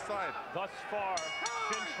that left side. Thus far,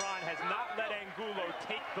 Cintron has not let Angulo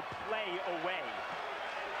take the play away.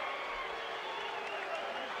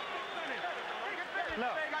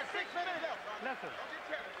 Look, listen,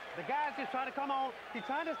 the guy's just trying to come on. He's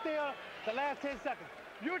trying to steal the last 10 seconds.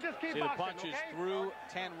 You just keep See the boxing, punches okay? through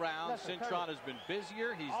 10 rounds. Listen, Cintron has been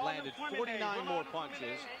busier. He's all landed the 49 days. more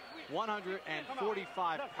punches.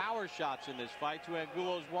 145 power shots in this fight to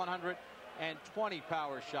Angulo's 120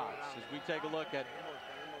 power shots. As we take a look at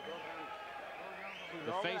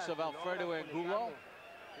the face of Alfredo Angulo,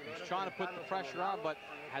 he's trying to put the pressure on, but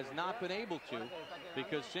has not been able to,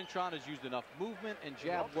 because Cintron has used enough movement and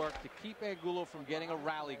jab work to keep Angulo from getting a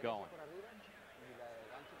rally going.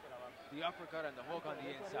 The uppercut and the hook on the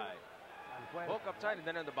inside. Hook up tight and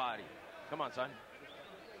then in the body. Come on, son.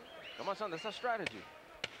 Come on, son. That's a strategy.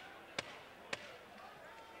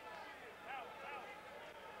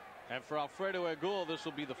 And for Alfredo Angulo, this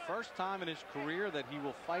will be the first time in his career that he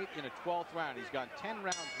will fight in a 12th round. He's gone 10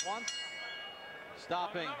 rounds once,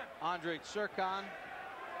 stopping Andre Cintron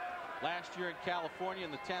last year in California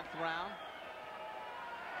in the 10th round.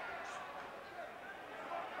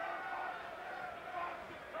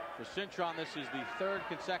 For Cintron, this is the third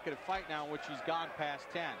consecutive fight now in which he's gone past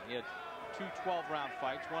 10. He had two 12-round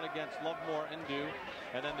fights, one against Lovemore Indu,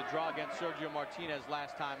 and then the draw against Sergio Martinez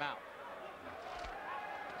last time out.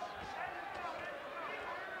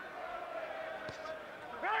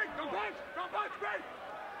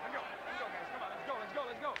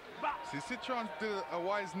 See, Cintron did a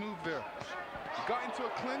wise move there. He got into a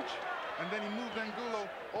clinch, and then he moved Angulo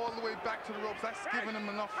all the way back to the ropes. That's giving him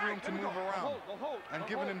enough room to move around and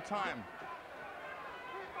giving him time.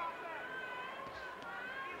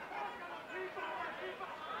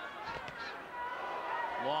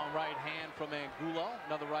 Long right hand from Angulo.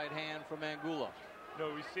 Another right hand from Angulo.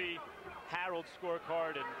 No, we see Harold's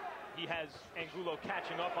scorecard, and he has Angulo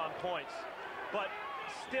catching up on points. But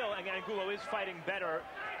still, and Angulo is fighting better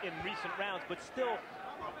in recent rounds, but still,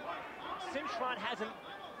 Cintron hasn't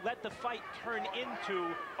let the fight turn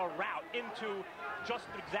into a rout, into just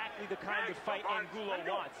exactly the kind of fight Angulo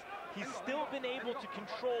wants. He's still been able to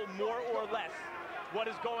control more or less what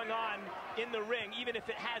is going on in the ring, even if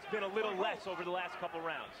it has been a little less over the last couple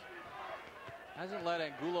rounds. Hasn't let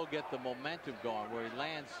Angulo get the momentum going where he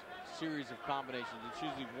lands a series of combinations. It's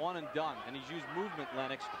usually one and done, and he's used movement,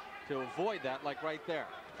 Lennox, to avoid that, like right there.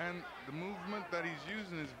 And the movement that he's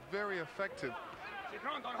using is very effective.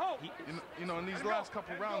 You know, in these last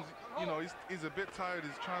couple rounds, you know, he's a bit tired.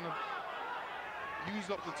 He's trying to use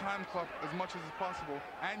up the time clock as much as possible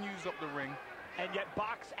and use up the ring. And yet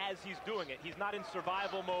box as he's doing it. He's not in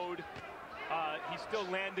survival mode. He's still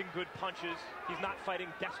landing good punches. He's not fighting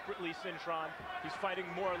desperately, Cintron. He's fighting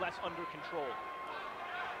more or less under control.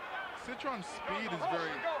 Cintron's speed is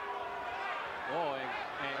very... Oh, and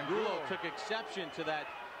Angulo took exception to that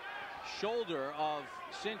shoulder of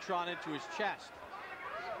Cintron into his chest.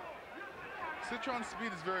 Cintron's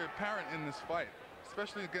speed is very apparent in this fight,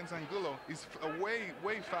 especially against Angulo. He's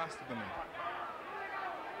way faster than him.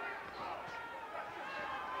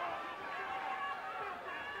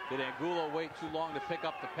 Did Angulo wait too long to pick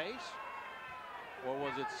up the pace? Or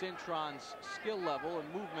was it Cintron's skill level and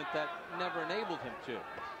movement that never enabled him to?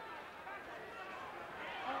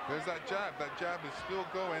 There's that jab. That jab is still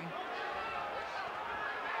going.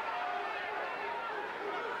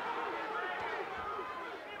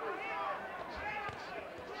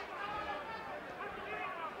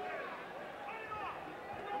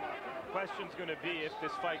 Question's going to be, if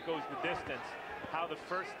this fight goes the distance, how the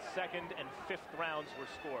first, second, and fifth rounds were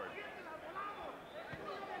scored.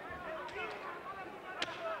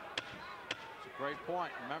 It's a great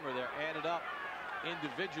point. Remember, they're added up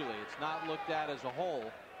individually. It's not looked at as a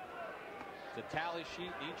whole. It's a tally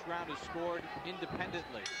sheet. Each round is scored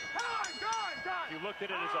independently. If you looked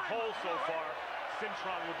at it as a whole so far,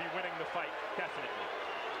 Cintron will be winning the fight, definitely.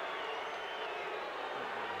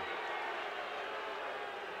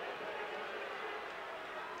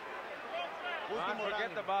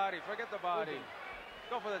 Forget the body, forget the body.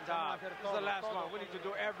 Go for the top. This is the last one. We need to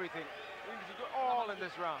do everything. We need to do all in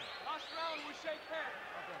this round. Last round, we shake hands.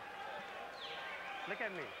 Look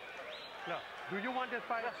at me. Look, do you want this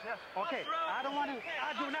fight? Yes. Okay, I do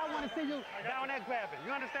not want to see you down there grabbing.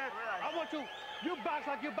 You understand? I want you box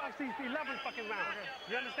like you box these 11 fucking rounds.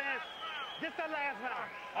 You understand? This the last round.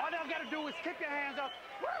 All y'all gotta do is keep your hands up.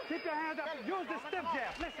 Keep your hands up. Use the stiff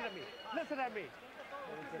jab. Listen to me. Listen to me.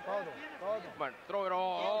 Come on, throw it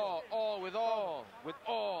all with all.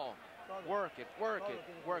 Work it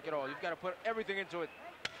all. You've got to put everything into it.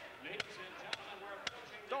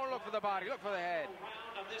 Don't look for the body, look for the head.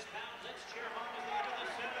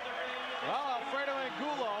 Well, Alfredo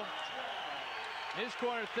Angulo, his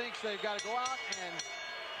corner thinks they've got to go out and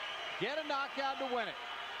get a knockout to win it.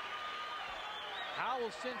 How will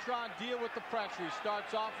Cintron deal with the pressure? He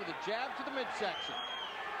starts off with a jab to the midsection.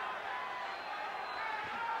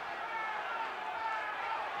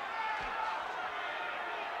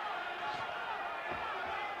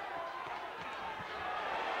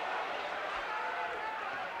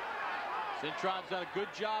 Cintron's done a good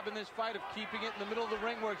job in this fight of keeping it in the middle of the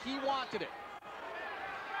ring where he wanted it.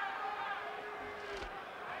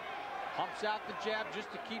 Pumps out the jab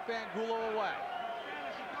just to keep Angulo away.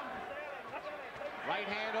 Right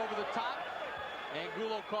hand over the top.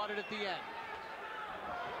 Angulo caught it at the end.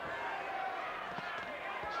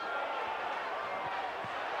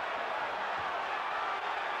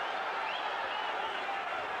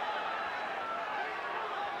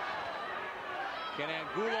 Can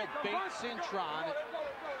Angulo bait Cintron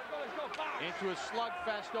into a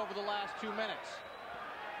slugfest over the last 2 minutes?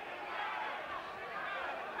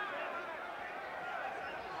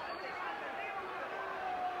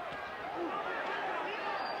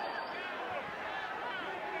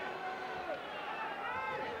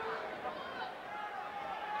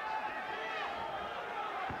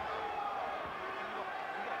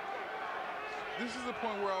 This is the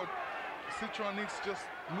point where Cintron needs to just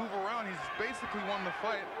move around. He's basically won the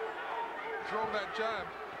fight. Throw that jab.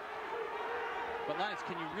 But Lennox,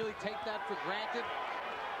 can you really take that for granted?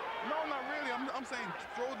 No, not really. I'm saying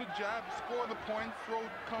throw the jab, score the point, throw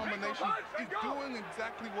combinations. He's doing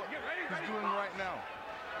exactly what he's doing right now.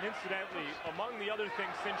 Incidentally, among the other things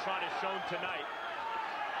Cintron has shown tonight,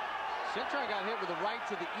 Cintron got hit with a right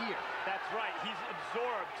to the ear. That's right. He's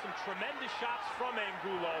absorbed some tremendous shots from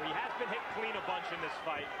Angulo. He has been hit clean a bunch in this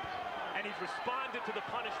fight. And he's responded to the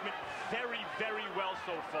punishment very, very well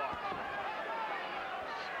so far.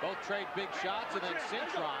 Both trade big shots, and then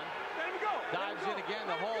Cintron dives in again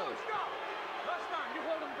to hold. Last time, you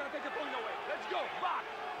take a point away. Let's go. Box.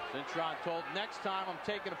 Cintron told next time I'm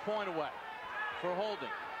taking a point away for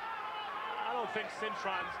holding. I don't think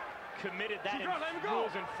Cintron's committed that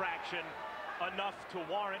rules infraction enough to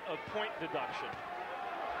warrant a point deduction.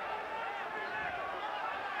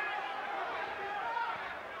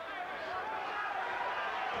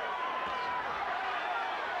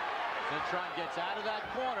 Cintron gets out of that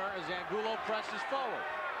corner as Angulo presses forward.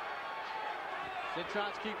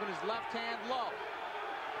 Cintron's keeping his left hand low.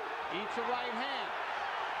 Eats a right hand.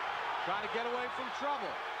 Trying to get away from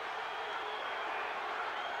trouble.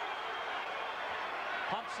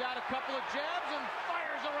 Pumps out a couple of jabs and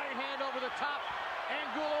fires a right hand over the top.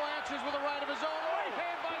 Angulo answers with a right of his own. Right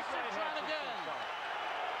hand by Cintron again.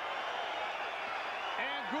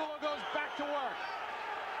 Angulo goes back to work.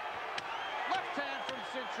 Left hand from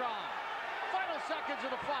Cintron. Final seconds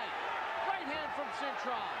of the fight. Right hand from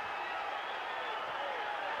Cintron.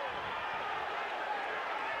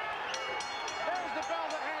 There's the bell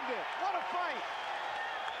to end it. What a fight.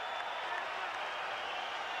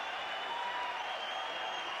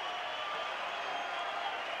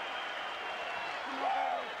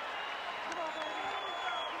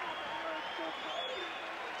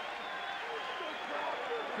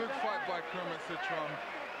 Good fight by Kermit Cintron.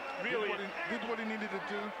 Really did what he needed to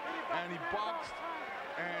do, and he boxed,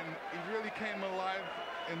 and he really came alive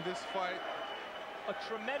in this fight. a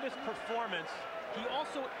tremendous performance. He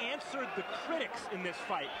also answered the critics in this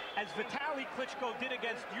fight, as Vitaly Klitschko did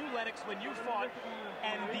against you, Lennox, when you fought.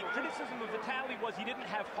 And the criticism of Vitaly was he didn't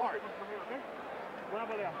have heart.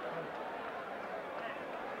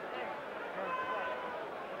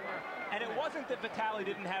 And it wasn't that Vitaly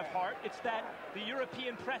didn't have heart, it's that the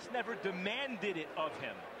European press never demanded it of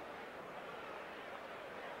him.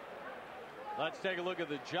 Let's take a look at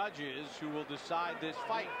the judges who will decide this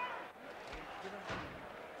fight.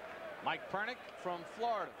 Mike Pernick from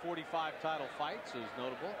Florida, 45 title fights, is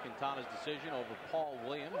notable. Quintana's decision over Paul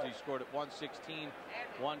Williams. He scored at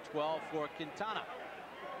 116-112 for Quintana.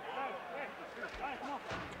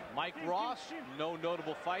 Mike Ross, no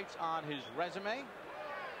notable fights on his resume.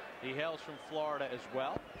 He hails from Florida as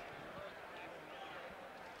well.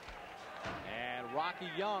 And Rocky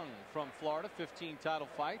Young from Florida, 15 title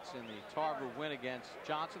fights in the Tarver win against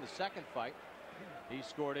Johnson, the second fight. He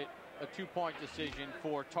scored it a 2-point decision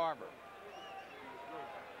for Tarver.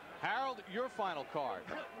 Harold, your final card.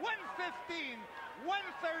 115,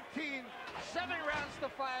 113, 7 rounds to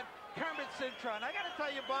 5. Kermit Cintron. I got to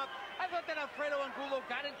tell you, Bob, I thought that Alfredo Angulo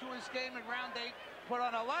got into his game in round 8, put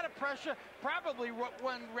on a lot of pressure, probably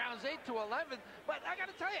won rounds 8 to 11. But I got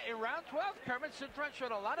to tell you, in round 12, Kermit Cintron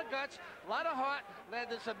showed a lot of guts, a lot of heart,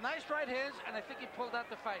 landed some nice right hands, and I think he pulled out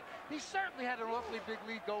the fight. He certainly had an awfully big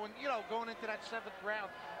lead going into that 7th round.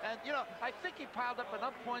 And, I think he piled up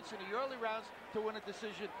enough points in the early rounds to win a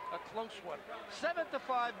decision, a close one.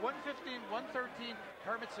 7-5, 115, 113,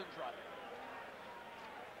 Kermit Cintron.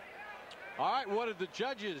 All right, what did the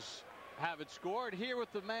judges have it scored? Here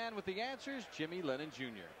with the man with the answers, Jimmy Lennon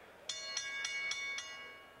Jr.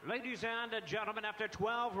 Ladies and gentlemen, after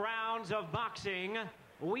 12 rounds of boxing,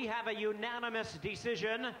 we have a unanimous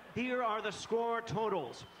decision. Here are the score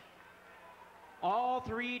totals. All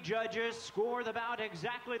 3 judges scored about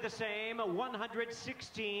exactly the same,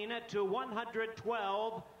 116 to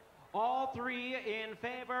 112. All 3 in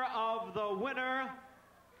favor of the winner,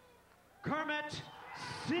 Kermit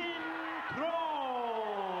Cintron.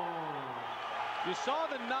 You saw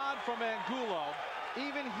the nod from Angulo.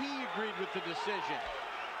 Even he agreed with the decision.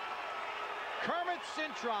 Kermit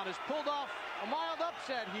Cintron has pulled off a mild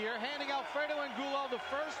upset here, handing Alfredo Angulo the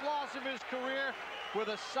first loss of his career with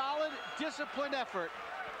a solid, disciplined effort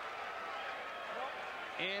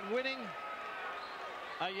and winning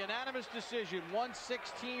a unanimous decision,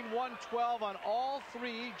 116-112 on all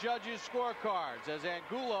 3 judges' scorecards, as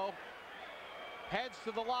Angulo heads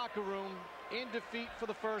to the locker room in defeat for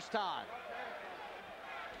the first time.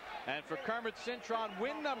 And for Kermit Cintron,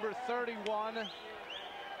 win number 31,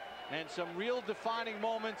 and some real defining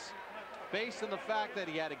moments based on the fact that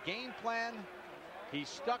he had a game plan, he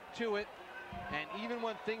stuck to it, and even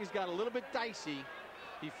when things got a little bit dicey,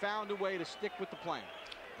 he found a way to stick with the plan.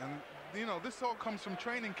 And, this all comes from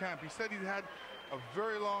training camp. He said he had a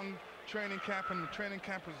very long training camp, and the training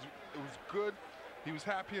camp was good. He was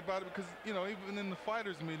happy about it because, even in the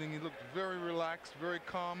fighters meeting, he looked very relaxed, very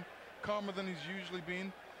calm, calmer than he's usually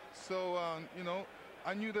been. So,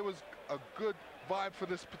 I knew there was a good vibe for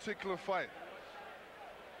this particular fight.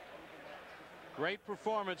 Great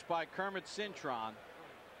performance by Kermit Cintron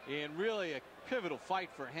in really a pivotal fight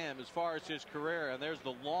for him as far as his career. And there's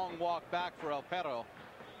the long walk back for El Perro,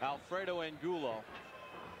 Alfredo Angulo,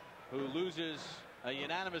 who loses a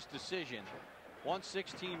unanimous decision.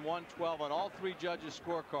 116-112 on all three judges'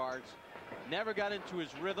 scorecards. Never got into his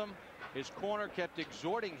rhythm. His corner kept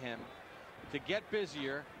exhorting him to get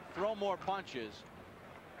busier, throw more punches.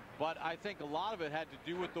 But I think a lot of it had to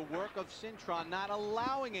do with the work of Cintron not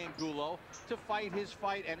allowing Angulo to fight his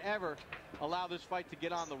fight and ever allow this fight to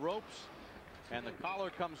get on the ropes. And the collar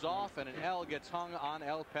comes off and an L gets hung on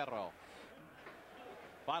El Perro.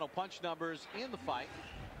 Final punch numbers in the fight.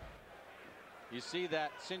 You see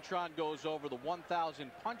that Cintron goes over the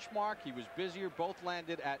 1,000 punch mark. He was busier. Both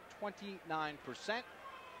landed at 29%.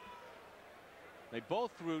 They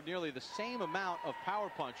both threw nearly the same amount of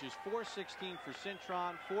power punches. 416 for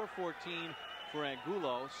Cintron, 414 for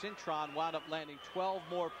Angulo. Cintron wound up landing 12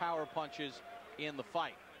 more power punches in the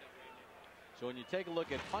fight. So when you take a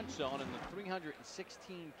look at punch zone and the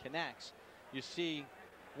 316 connects, you see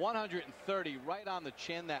 130 right on the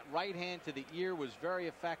chin. That right hand to the ear was very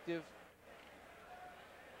effective.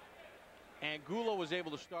 Angulo was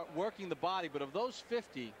able to start working the body, but of those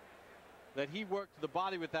 50 that he worked the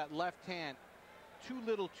body with that left hand, too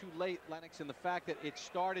little too late, Lennox, in the fact that it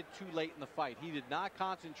started too late in the fight. He did not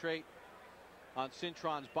concentrate on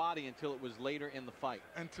Cintron's body until it was later in the fight.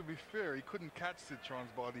 And to be fair, he couldn't catch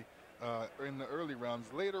Cintron's body in the early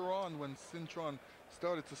rounds. Later on, when Cintron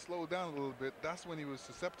started to slow down a little bit, that's when he was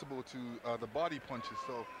susceptible to the body punches.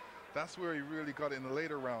 So that's where he really got it in the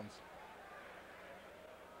later rounds.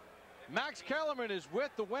 Max Kellerman is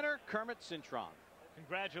with the winner, Kermit Cintron.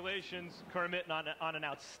 Congratulations, Kermit, on an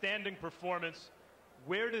outstanding performance.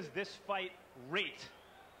 Where does this fight rate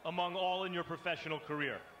among all in your professional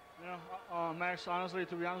career? You know, Max, honestly,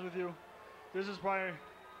 to be honest with you, this is probably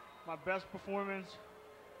my best performance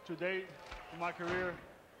to date in my career.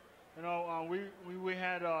 You know, we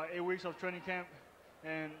had 8 weeks of training camp,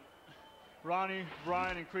 and Ronnie,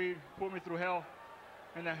 Brian, and Creed put me through hell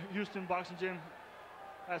in the Houston boxing gym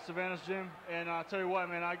at Savannah's gym. And I'll tell you what,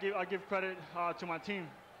 man, I give credit to my team.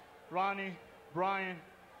 Ronnie, Brian,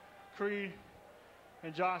 Creed,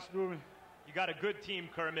 and Josh Dubin. You got a good team,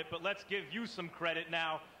 Kermit, but let's give you some credit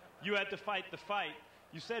now. You had to fight the fight.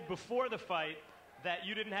 You said before the fight that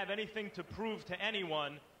you didn't have anything to prove to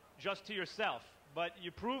anyone, just to yourself. But you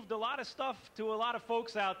proved a lot of stuff to a lot of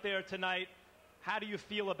folks out there tonight. How do you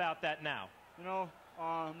feel about that now? You know,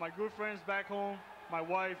 my good friends back home, my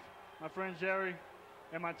wife, my friend Jerry,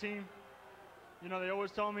 and my team, you know, they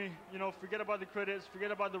always tell me, you know, forget about the critics,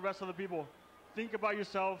 forget about the rest of the people. Think about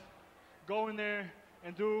yourself, go in there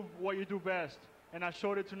and do what you do best. And I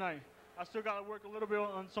showed it tonight. I still got to work a little bit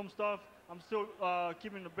on some stuff. I'm still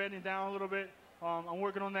keeping the bending down a little bit. I'm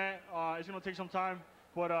working on that. It's going to take some time,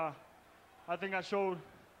 but I think I showed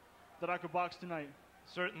that I could box tonight.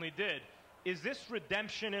 Certainly did. Is this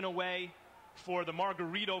redemption in a way for the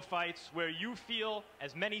Margarito fights where you feel,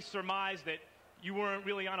 as many surmise, that you weren't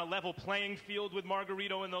really on a level playing field with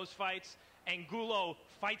Margarito in those fights? Angulo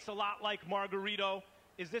fights a lot like Margarito.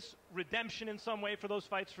 Is this redemption in some way for those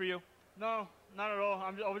fights for you? No, not at all.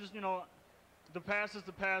 I was just, you know, the past is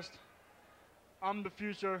the past. I'm the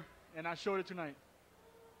future, and I showed it tonight.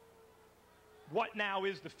 What now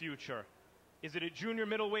is the future? Is it at junior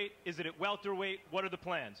middleweight? Is it at welterweight? What are the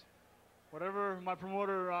plans? Whatever my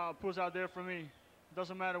promoter puts out there for me. It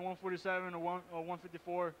doesn't matter, 147 or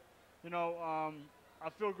 154. You know, I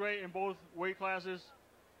feel great in both weight classes.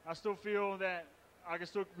 I still feel that I can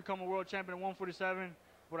still become a world champion at 147,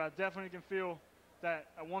 but I definitely can feel that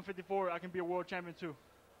at 154 I can be a world champion too.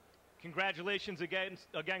 Congratulations again,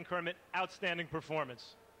 Kermit. Outstanding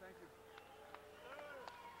performance. Thank you.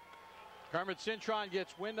 Kermit Cintron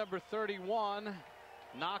gets win number 31.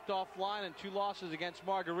 Knocked offline in 2 losses against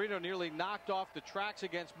Margarito. Nearly knocked off the tracks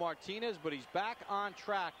against Martinez, but he's back on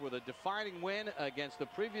track with a defining win against the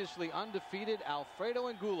previously undefeated Alfredo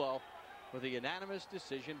Angulo with a unanimous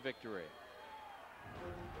decision victory.